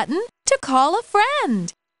telephone button to call a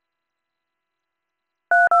friend.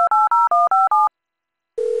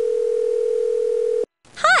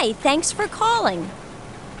 Hi, thanks for calling.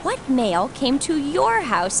 What mail came to your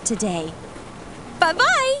house today?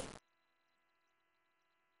 Bye-bye!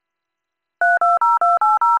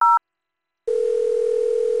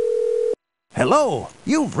 Hello,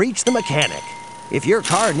 you've reached the mechanic. If your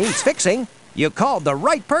car needs fixing, you called the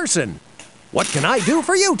right person. What can I do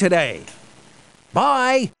for you today?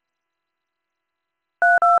 Bye!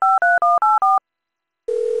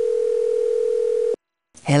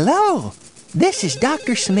 Hello, this is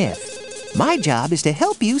Dr. Smith. My job is to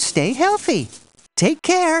help you stay healthy. Take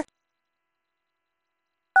care.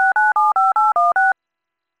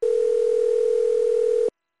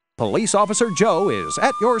 Police Officer Joe is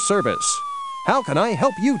at your service. How can I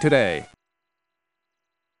help you today?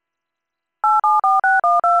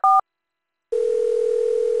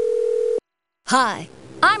 Hi,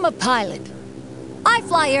 I'm a pilot. I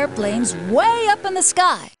fly airplanes way up in the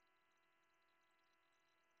sky.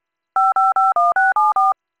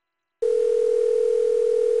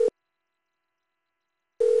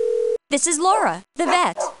 This is Laura, the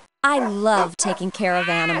vet. I love taking care of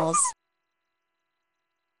animals.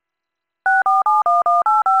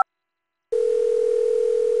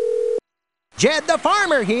 Jed the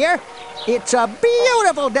farmer here. It's a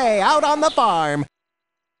beautiful day out on the farm.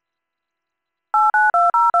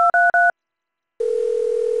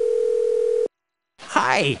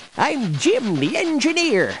 Hi, I'm Jim the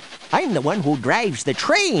engineer. I'm the one who drives the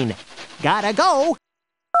train. Gotta go.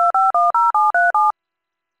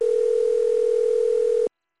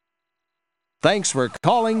 Thanks for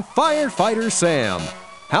calling Firefighter Sam.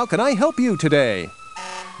 How can I help you today?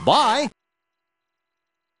 Bye!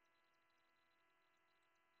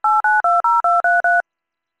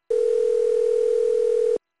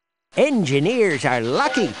 Engineers are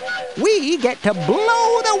lucky. We get to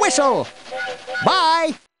blow the whistle.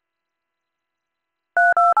 Bye!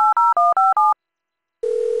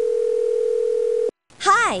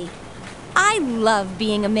 Hi. I love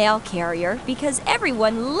being a mail carrier because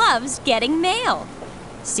everyone loves getting mail.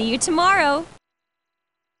 See you tomorrow.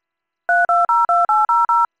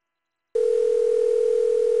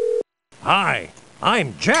 Hi,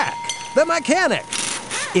 I'm Jack, the mechanic.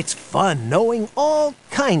 It's fun knowing all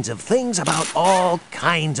kinds of things about all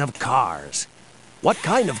kinds of cars. What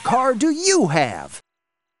kind of car do you have?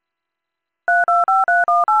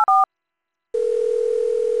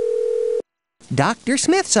 Dr.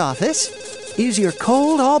 Smith's office. Is your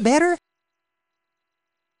cold all better?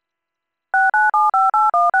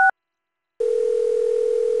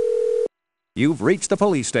 You've reached the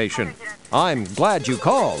police station. I'm glad you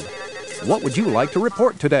called. What would you like to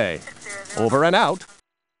report today? Over and out.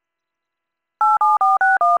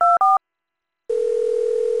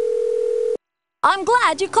 I'm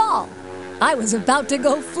glad you called. I was about to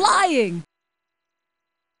go flying.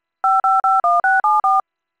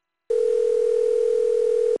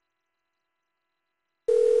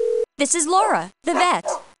 This is Laura, the vet.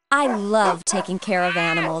 I love taking care of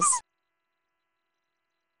animals.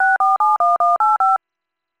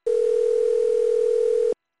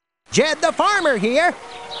 Jed the farmer here.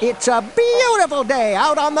 It's a beautiful day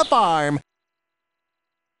out on the farm.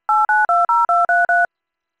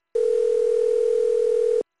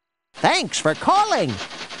 Thanks for calling.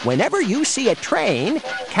 Whenever you see a train,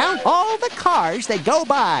 count all the cars that go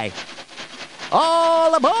by.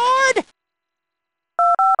 All aboard!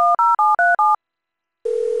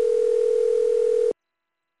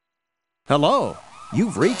 Hello,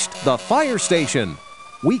 you've reached the fire station.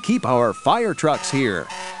 We keep our fire trucks here.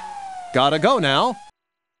 Gotta go now.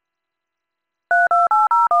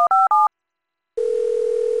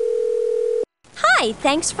 Hi,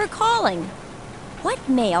 thanks for calling. What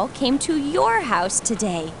mail came to your house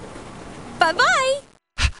today? Bye-bye!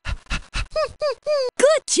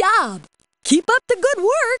 Good job. Keep up the good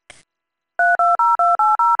work.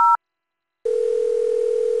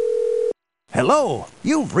 Hello,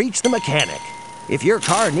 you've reached the mechanic. If your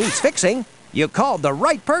car needs fixing, You called the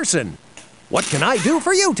right person. What can I do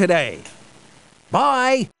for you today?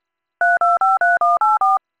 Bye.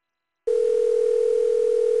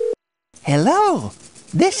 Hello,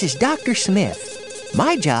 this is Dr. Smith.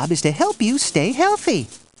 My job is to help you stay healthy.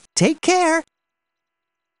 Take care.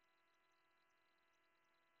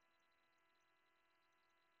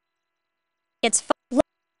 It's fun.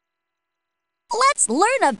 Let's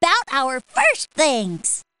learn about our first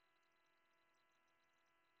things.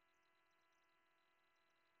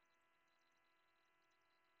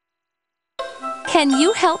 Can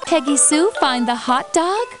you help Peggy Sue find the hot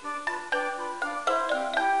dog?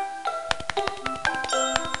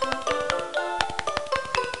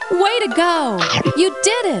 Way to go! You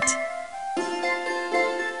did it!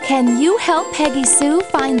 Can you help Peggy Sue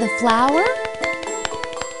find the flower?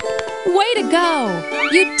 Way to go!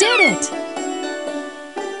 You did it!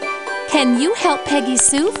 Can you help Peggy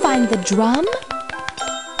Sue find the drum?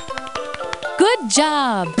 Good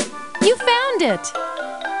job! You found it!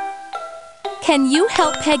 Can you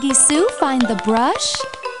help Peggy Sue find the brush?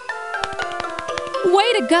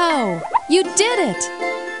 Way to go! You did it!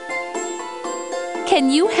 Can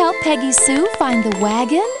you help Peggy Sue find the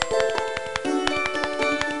wagon?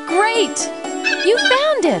 Great! You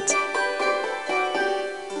found it!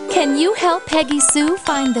 Can you help Peggy Sue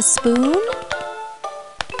find the spoon?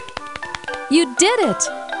 You did it!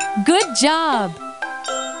 Good job!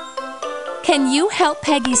 Can you help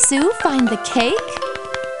Peggy Sue find the cake?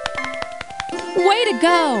 Way to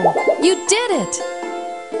go! You did it!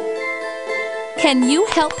 Can you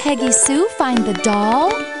help Peggy Sue find the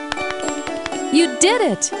doll? You did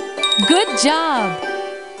it! Good job!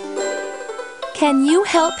 Can you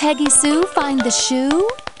help Peggy Sue find the shoe?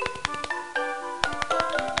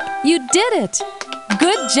 You did it!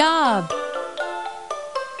 Good job!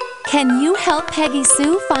 Can you help Peggy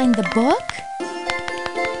Sue find the book?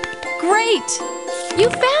 Great! You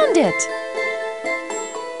found it!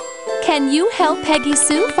 Can you help Peggy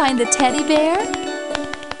Sue find the teddy bear?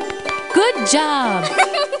 Good job!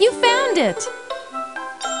 You found it!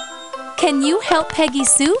 Can you help Peggy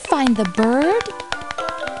Sue find the bird?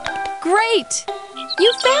 Great!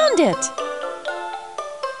 You found it!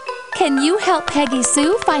 Can you help Peggy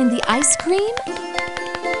Sue find the ice cream?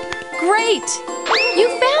 Great! You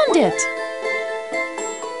found it!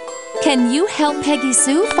 Can you help Peggy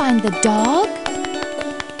Sue find the dog?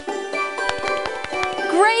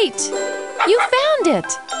 Great! You found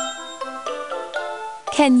it!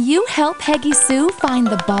 Can you help Peggy Sue find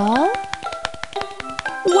the ball?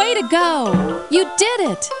 Way to go! You did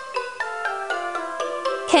it!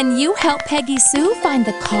 Can you help Peggy Sue find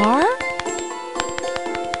the car?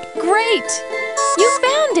 Great! You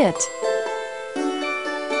found it!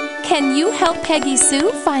 Can you help Peggy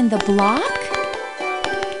Sue find the block?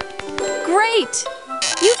 Great!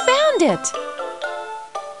 You found it!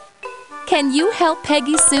 Can you help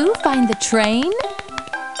Peggy Sue find the train?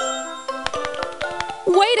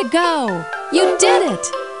 Way to go! You did it!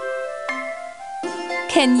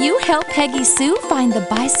 Can you help Peggy Sue find the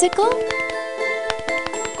bicycle?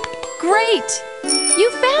 Great! You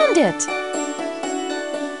found it!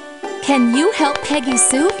 Can you help Peggy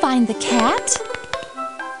Sue find the cat?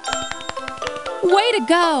 Way to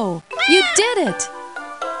go! You did it!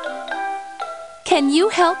 Can you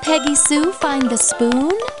help Peggy Sue find the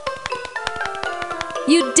spoon?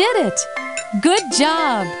 You did it! Good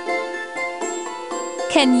job!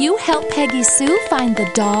 Can you help Peggy Sue find the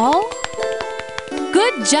doll?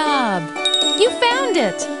 Good job! You found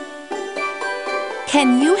it!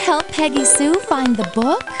 Can you help Peggy Sue find the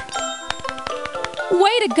book?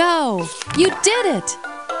 Way to go! You did it!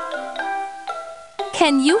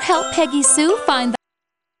 Can you help Peggy Sue find the...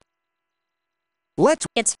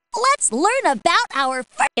 Let's learn about our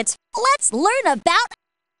let's learn about.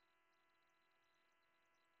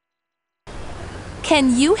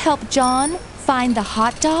 Can you help John find the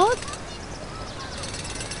hot dog?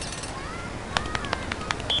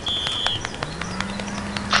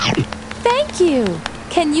 Thank you!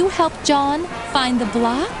 Can you help John find the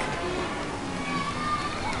block?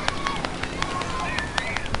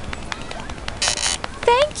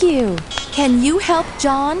 Thank you! Can you help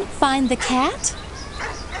John find the cat?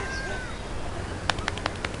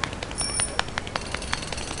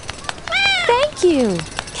 Thank you!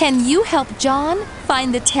 Can you help John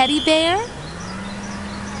find the teddy bear?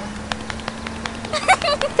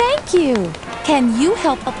 Thank you! Can you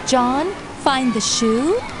help John find the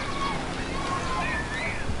shoe?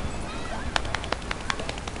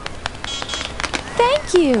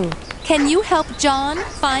 Thank you! Can you help John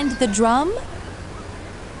find the drum?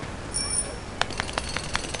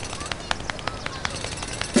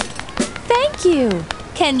 Thank you!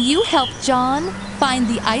 Can you help John find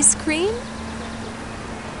the ice cream?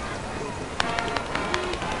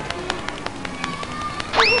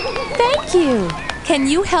 Thank you. Can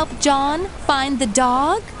you help John find the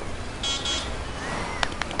dog?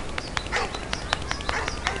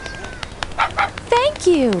 Thank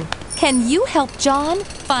you. Can you help John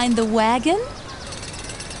find the wagon?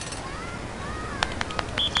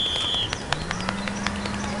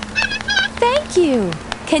 Thank you.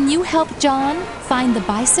 Can you help John find the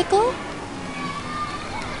bicycle?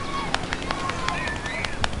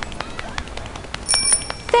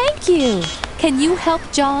 Thank you. Can you help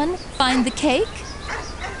John find the cake?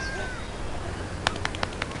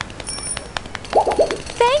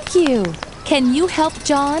 Thank you. Can you help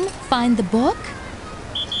John find the book?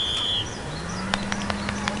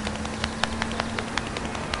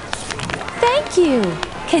 Thank you.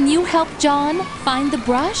 Can you help John find the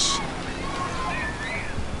brush?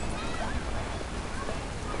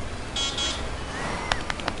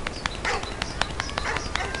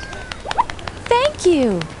 Thank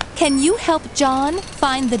you. Can you help John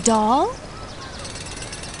find the doll?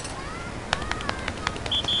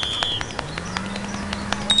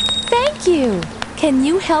 Thank you. Can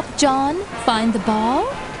you help John find the ball?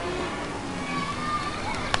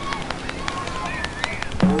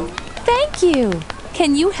 Thank you.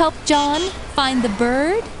 Can you help John find the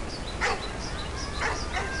bird?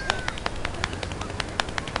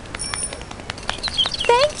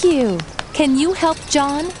 Thank you. Can you help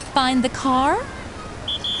John find the car?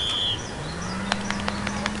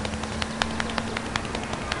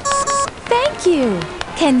 Thank you.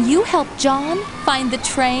 Can you help John find the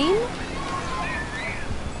train?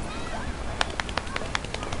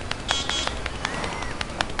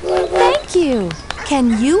 Thank you.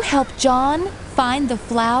 Can you help John find the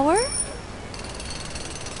flower?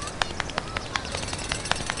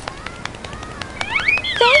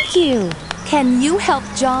 Thank you. Can you help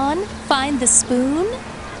John find the spoon?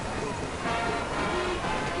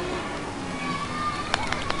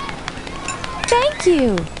 Thank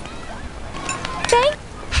you.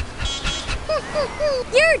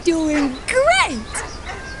 You're doing great!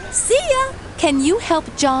 See ya! Can you help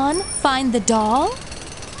John find the doll?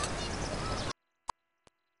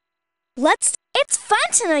 It's fun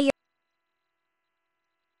to know your.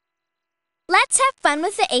 Let's have fun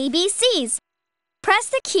with the ABCs. Press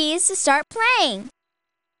the keys to start playing.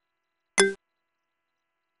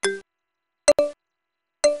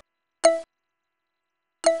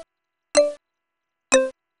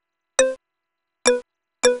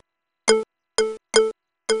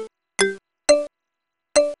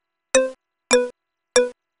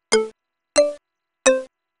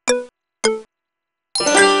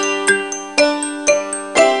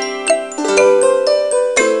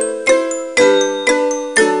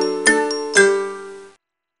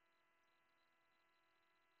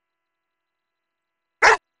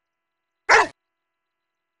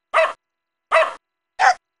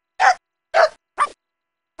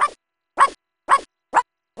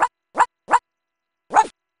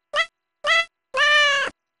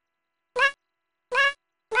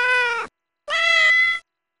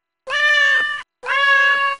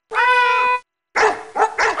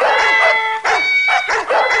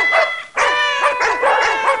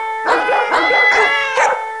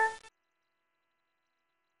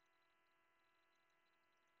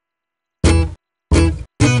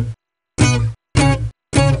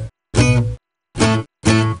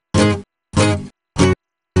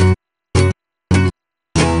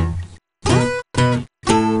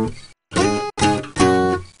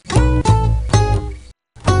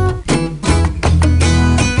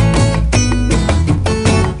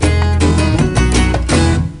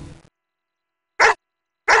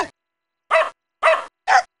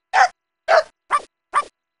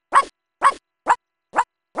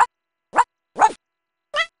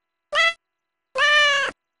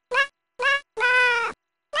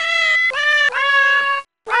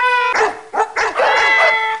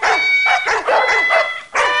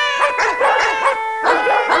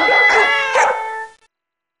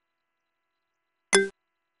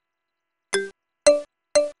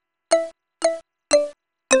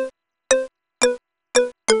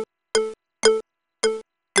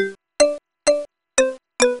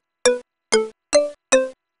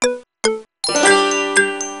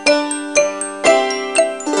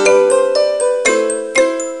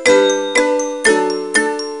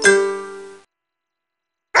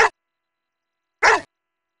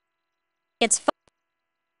 It's fun.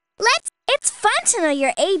 It's fun to know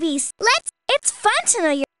your ABCs. It's fun to know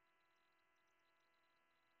your.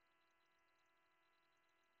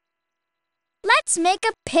 Let's make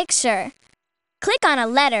a picture. Click on a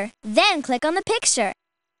letter, then click on the picture.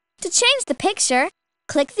 To change the picture,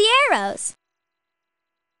 click the arrows.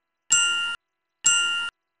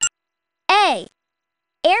 A.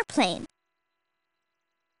 Airplane.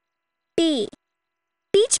 B.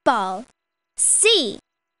 Beach ball. C.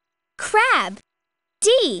 Crab.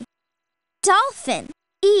 D. Dolphin.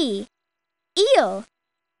 E. Eel.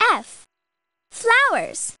 F.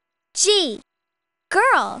 Flowers. G.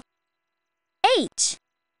 Girl. H.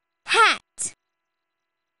 Hat.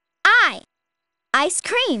 I. Ice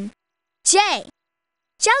cream. J.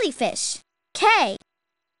 Jellyfish. K.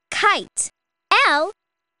 Kite. L.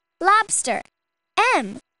 Lobster.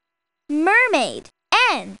 M. Mermaid.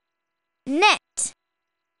 N. Net.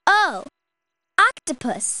 O.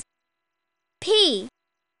 Octopus. P.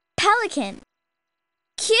 Pelican.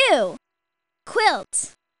 Q.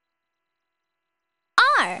 Quilt.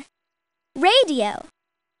 R. Radio.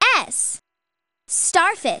 S.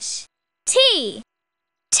 Starfish. T.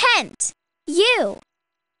 Tent. U.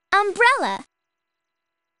 Umbrella.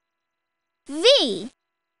 V.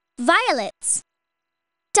 Violets.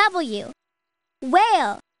 W.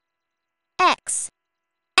 Whale. X.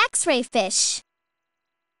 X-ray fish.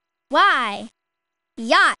 Y.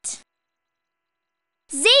 Yacht.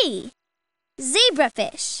 Z.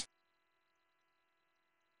 Zebrafish.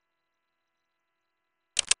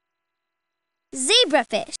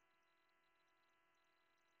 Zebrafish.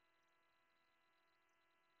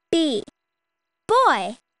 B.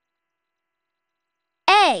 Boy.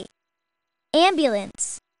 A.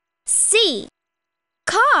 Ambulance. C.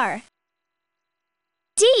 Car.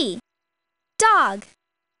 D. Dog.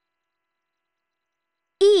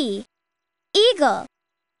 E. Eagle.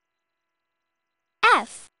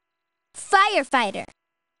 F. Firefighter.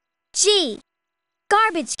 G.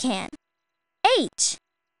 Garbage can. H.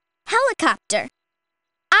 Helicopter.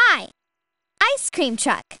 I. Ice cream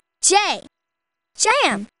truck. J.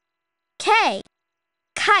 Jam. K.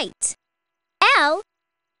 Kite. L.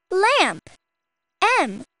 Lamp.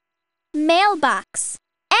 M. Mailbox.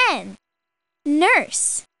 N.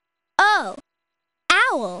 Nurse. O.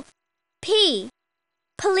 Owl. P.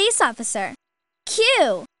 Police officer.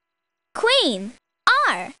 Q. Queen.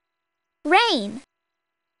 R. Rain.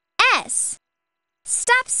 S.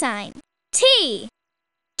 Stop sign. T.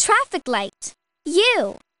 Traffic light.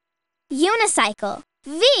 U. Unicycle.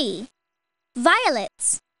 V.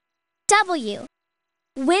 Violets. W.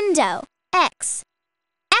 Window. X.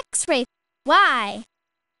 X-ray. Y.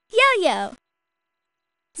 Yo-yo.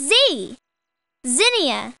 Z.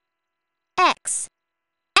 Zinnia. X.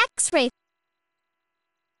 X-ray.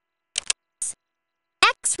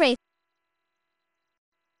 X-ray.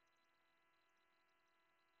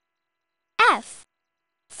 F.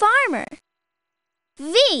 Farmer.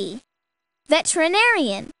 V.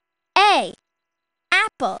 Veterinarian. A.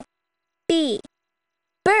 Apple. B.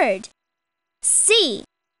 Bird. C.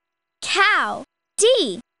 Cow.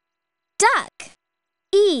 D. Duck.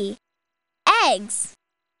 E. Eggs.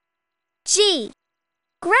 G.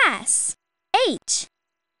 Grass. H.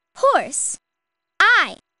 Horse.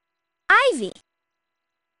 I. Ivy.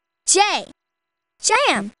 J.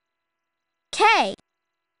 Jam. K.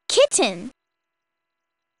 Kitten.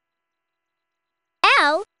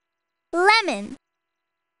 L. Lemon.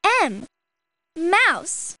 M.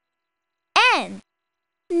 Mouse. N.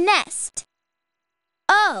 Nest.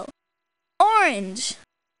 O. Orange.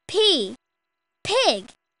 P. Pig.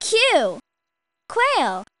 Q.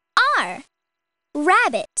 Quail. R.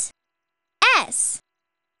 Rabbit. S.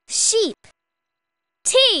 Sheep.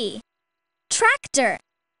 T. Tractor.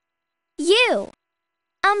 U.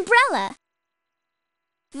 Umbrella.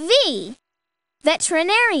 V.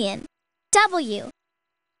 Veterinarian. W.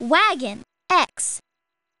 Wagon. X.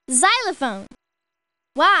 Xylophone.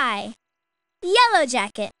 Y. Yellow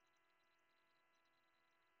jacket.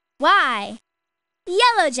 Y.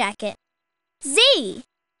 Yellow jacket. Z.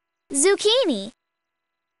 Zucchini.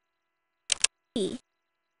 Z.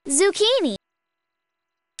 Zucchini.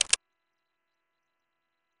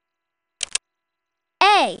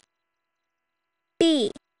 A.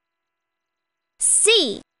 B.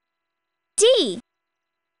 C. D.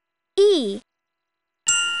 E.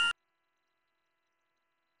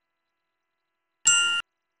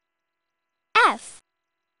 F.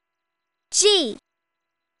 G.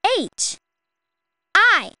 H.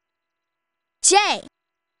 I. J.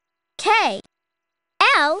 K.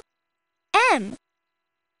 L. M.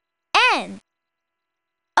 N.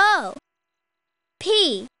 O.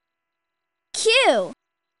 P. Q.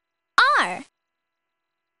 R.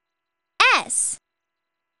 S.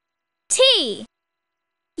 T.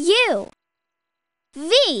 U.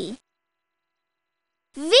 V.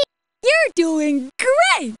 V. You're doing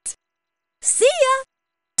great! See ya!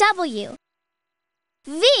 W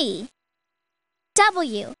V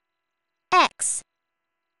W X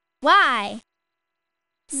Y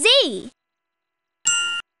Z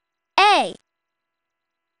A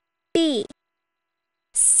B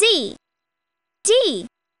C D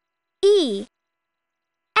E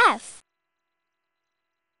F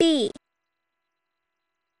B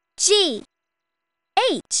G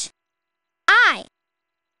H I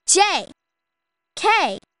J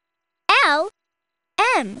K L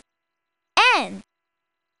M N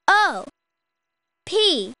O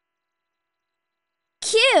P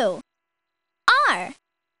Q R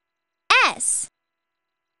S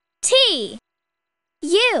T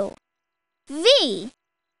U V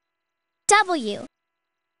W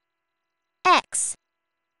X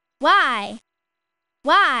Y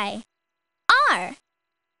R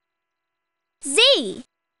Z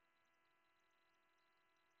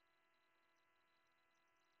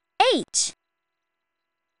H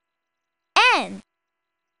N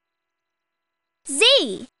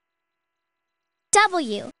Z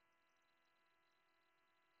W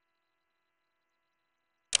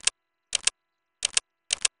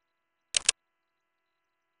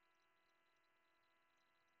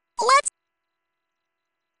Let's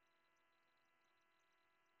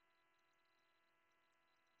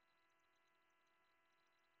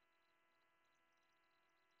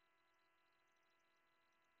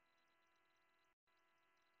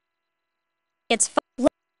It's fun.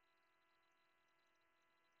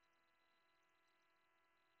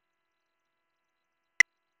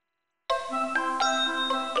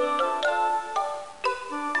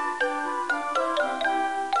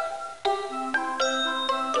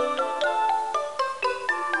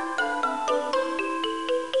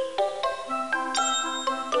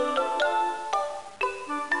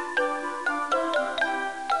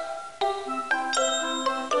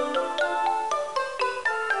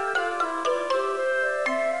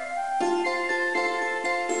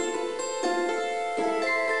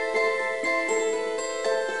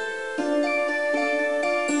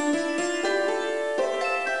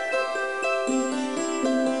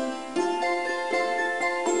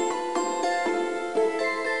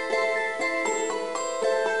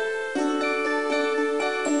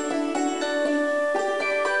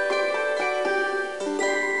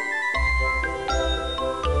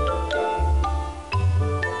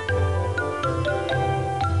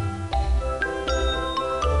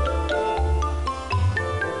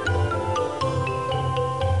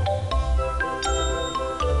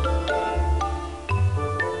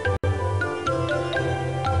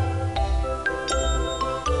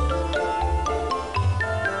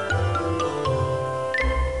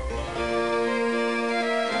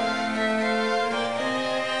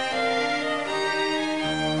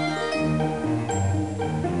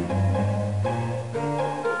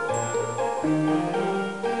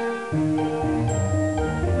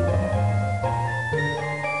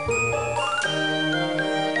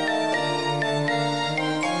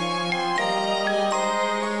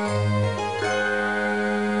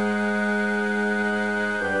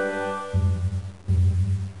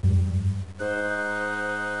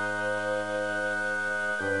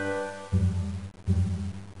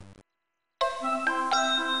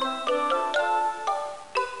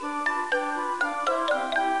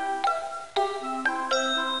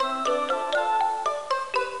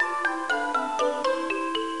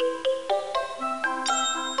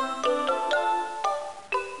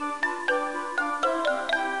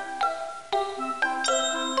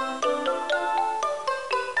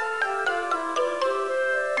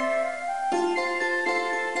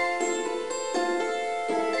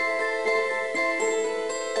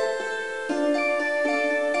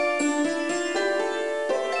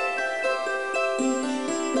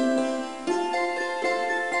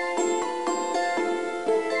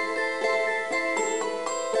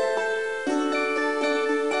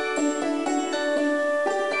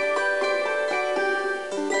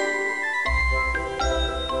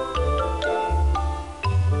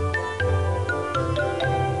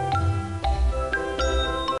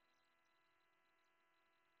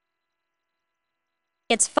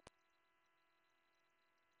 It's fun.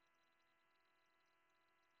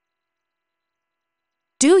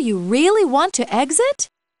 Do you really want to exit?